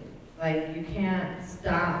 literally. Like, you can't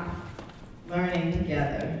stop learning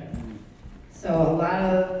together. So a lot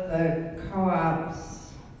of the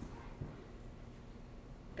co-ops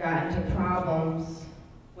got into problems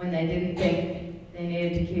when they didn't think they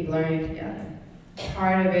needed to keep learning together.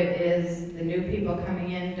 Part of it is the new people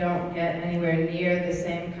coming in don't get anywhere near the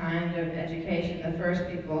same kind of education the first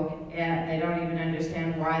people get. They don't even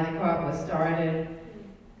understand why the co-op was started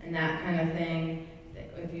and that kind of thing.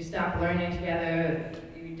 If you stop learning together,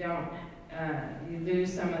 you don't, you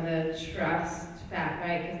lose some of the trust fact,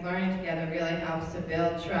 right? Because learning together really helps to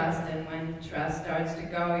build trust, and when trust starts to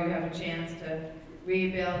go, you have a chance to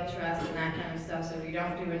rebuild trust and that kind of stuff, so if you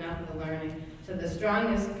don't do enough of the learning. So the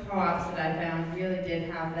strongest co-ops that I found really did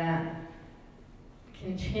have that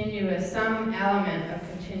some element of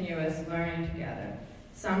continuous learning together.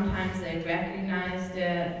 Sometimes they recognized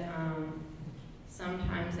it,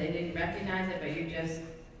 sometimes they didn't recognize it, but you just,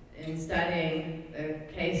 in studying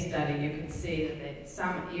the case study, you could see that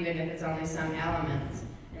even if it's only some elements,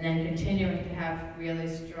 and then continuing to have really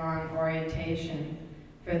strong orientation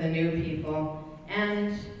for the new people,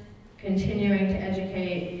 and continuing to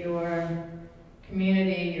educate your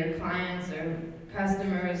community, your clients or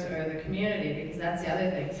customers or the community, because that's the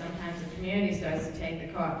other thing. Sometimes the community starts to take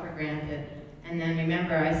the co-op for granted. And then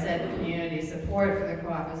remember, I said community support for the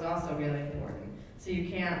co-op is also really important. So you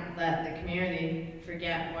can't let the community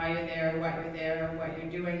forget why you're there, or what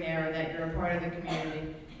you're doing there, or that you're a part of the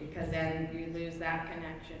community, because then you lose that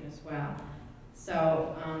connection as well.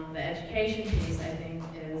 So the education piece, I think,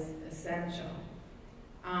 is essential.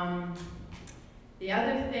 The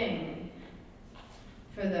other thing,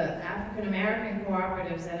 for the African American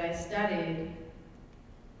cooperatives that I studied,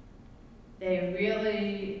 they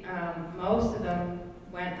really, most of them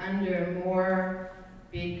went under more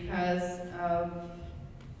because of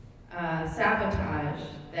sabotage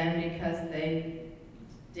than because they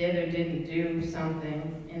did or didn't do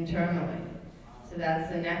something internally. So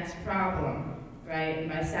that's the next problem, right? And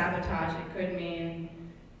by sabotage, it could mean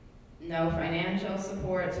no financial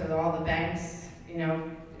support, so that all the banks,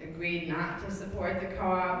 agreed not to support the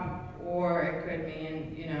co-op, or it could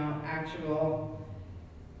mean, actual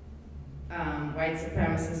white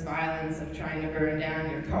supremacist violence of trying to burn down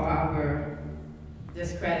your co-op or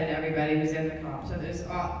discredit everybody who's in the co-op. So there's a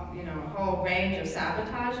whole range of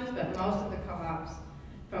sabotages, but most of the co-ops,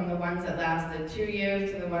 from the ones that lasted 2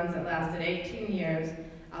 years to the ones that lasted 18 years,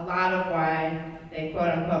 a lot of why they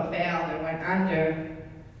quote-unquote failed or went under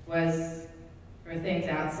was for things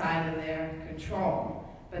outside of their control.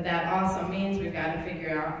 But that also means we've got to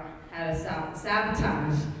figure out how to stop the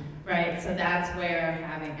sabotage, right? So that's where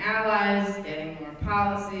having allies, getting more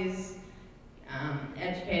policies,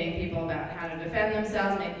 educating people about how to defend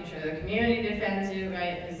themselves, making sure the community defends you,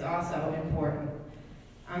 right, is also important.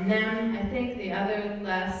 Then I think the other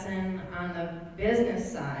lesson on the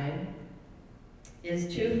business side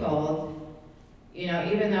is twofold.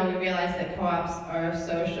 Even though we realize that co-ops are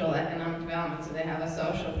social economic development, so they have a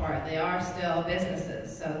social part, they are still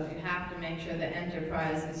businesses. So you have to make sure the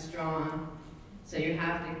enterprise is strong. So you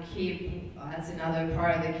have to keep, that's another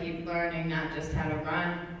part of the keep learning, not just how to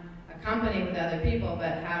run a company with other people,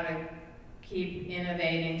 but how to keep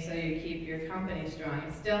innovating so you keep your company strong.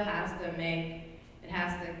 It still has to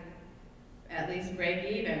at least break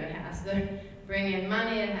even. It has to bring in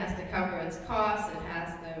money, it has to cover its costs, it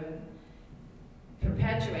has to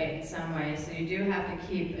perpetuate in some way. So you do have to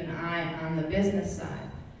keep an eye on the business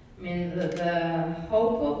side. I mean, the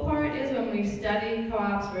hopeful part is when we study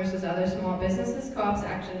co-ops versus other small businesses, co-ops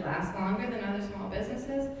actually last longer than other small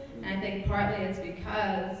businesses. And I think partly it's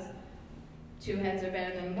because two heads are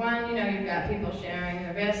better than one. You know, you've got people sharing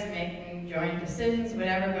the risk, making joint decisions,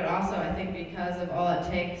 whatever, but also I think because of all it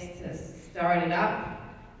takes to start it up,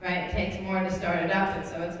 right? It takes more to start it up, and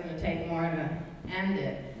so it's going to take more to end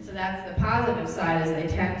it. So that's the positive side, is they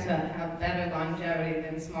tend to have better longevity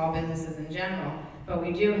than small businesses in general. But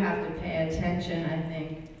we do have to pay attention, I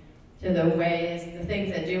think, to the ways, the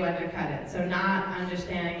things that do undercut it. So not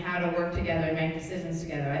understanding how to work together and make decisions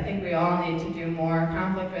together. I think we all need to do more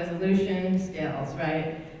conflict resolution skills,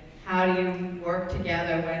 right? How do you work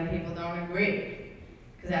together when people don't agree?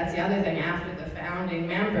 Because that's the other thing. After the founding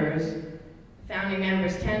members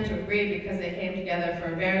tend to agree because they came together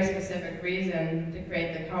for a very specific reason to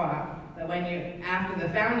create the co-op. But when after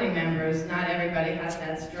the founding members, not everybody has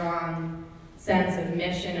that strong sense of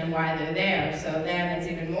mission and why they're there. So then it's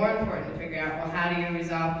even more important to figure out, well, how do you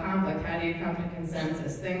resolve conflict? How do you come to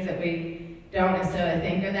consensus? Things that we don't necessarily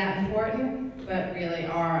think are that important, but really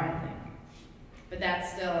are, I think. But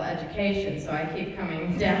that's still education, so I keep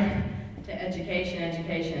coming down to education,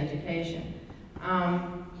 education, education.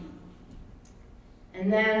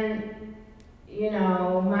 And then, you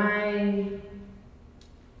know, my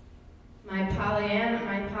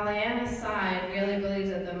Pollyanna side really believes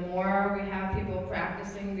that the more we have people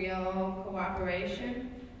practicing real cooperation,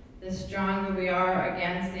 the stronger we are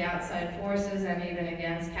against the outside forces and even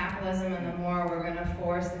against capitalism, and the more we're going to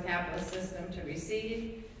force the capitalist system to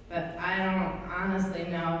recede. But I don't honestly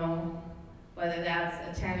know whether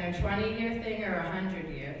that's a 10 or 20-year thing or a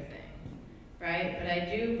 100-year thing, right? But I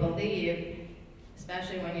do believe,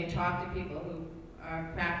 especially when you talk to people who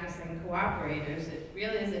are practicing cooperators, it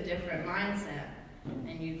really is a different mindset,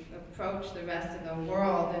 and you approach the rest of the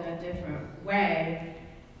world in a different way.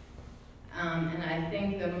 And I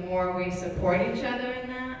think the more we support each other in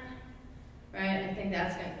that, right, I think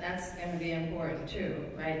that's going to be important too,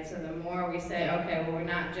 right? So the more we say, okay, well, we're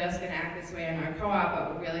not just going to act this way in our co-op,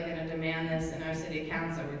 but we're really going to demand this in our city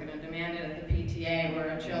council. We're going to demand it at the PTA,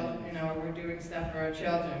 where our children, you know, we're doing stuff for our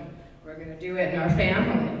children. We're going to do it in our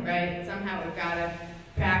family, right? Somehow we've got to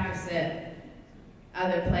practice it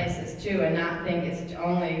other places too, and not think it's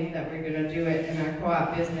only that we're going to do it in our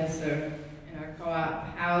co-op business or in our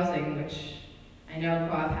co-op housing, which I know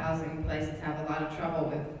co-op housing places have a lot of trouble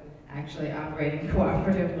with actually operating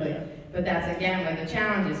cooperatively. But that's again where the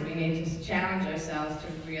challenge is. We need to challenge ourselves to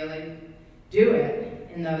really do it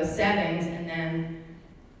in those settings and then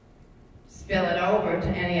spill it over to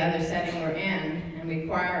any other setting we're in, and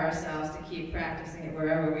require ourselves to keep practicing it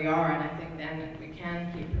wherever we are, and I think then we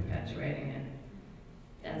can keep perpetuating it.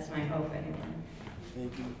 That's my hope anyway.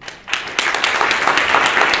 Thank you.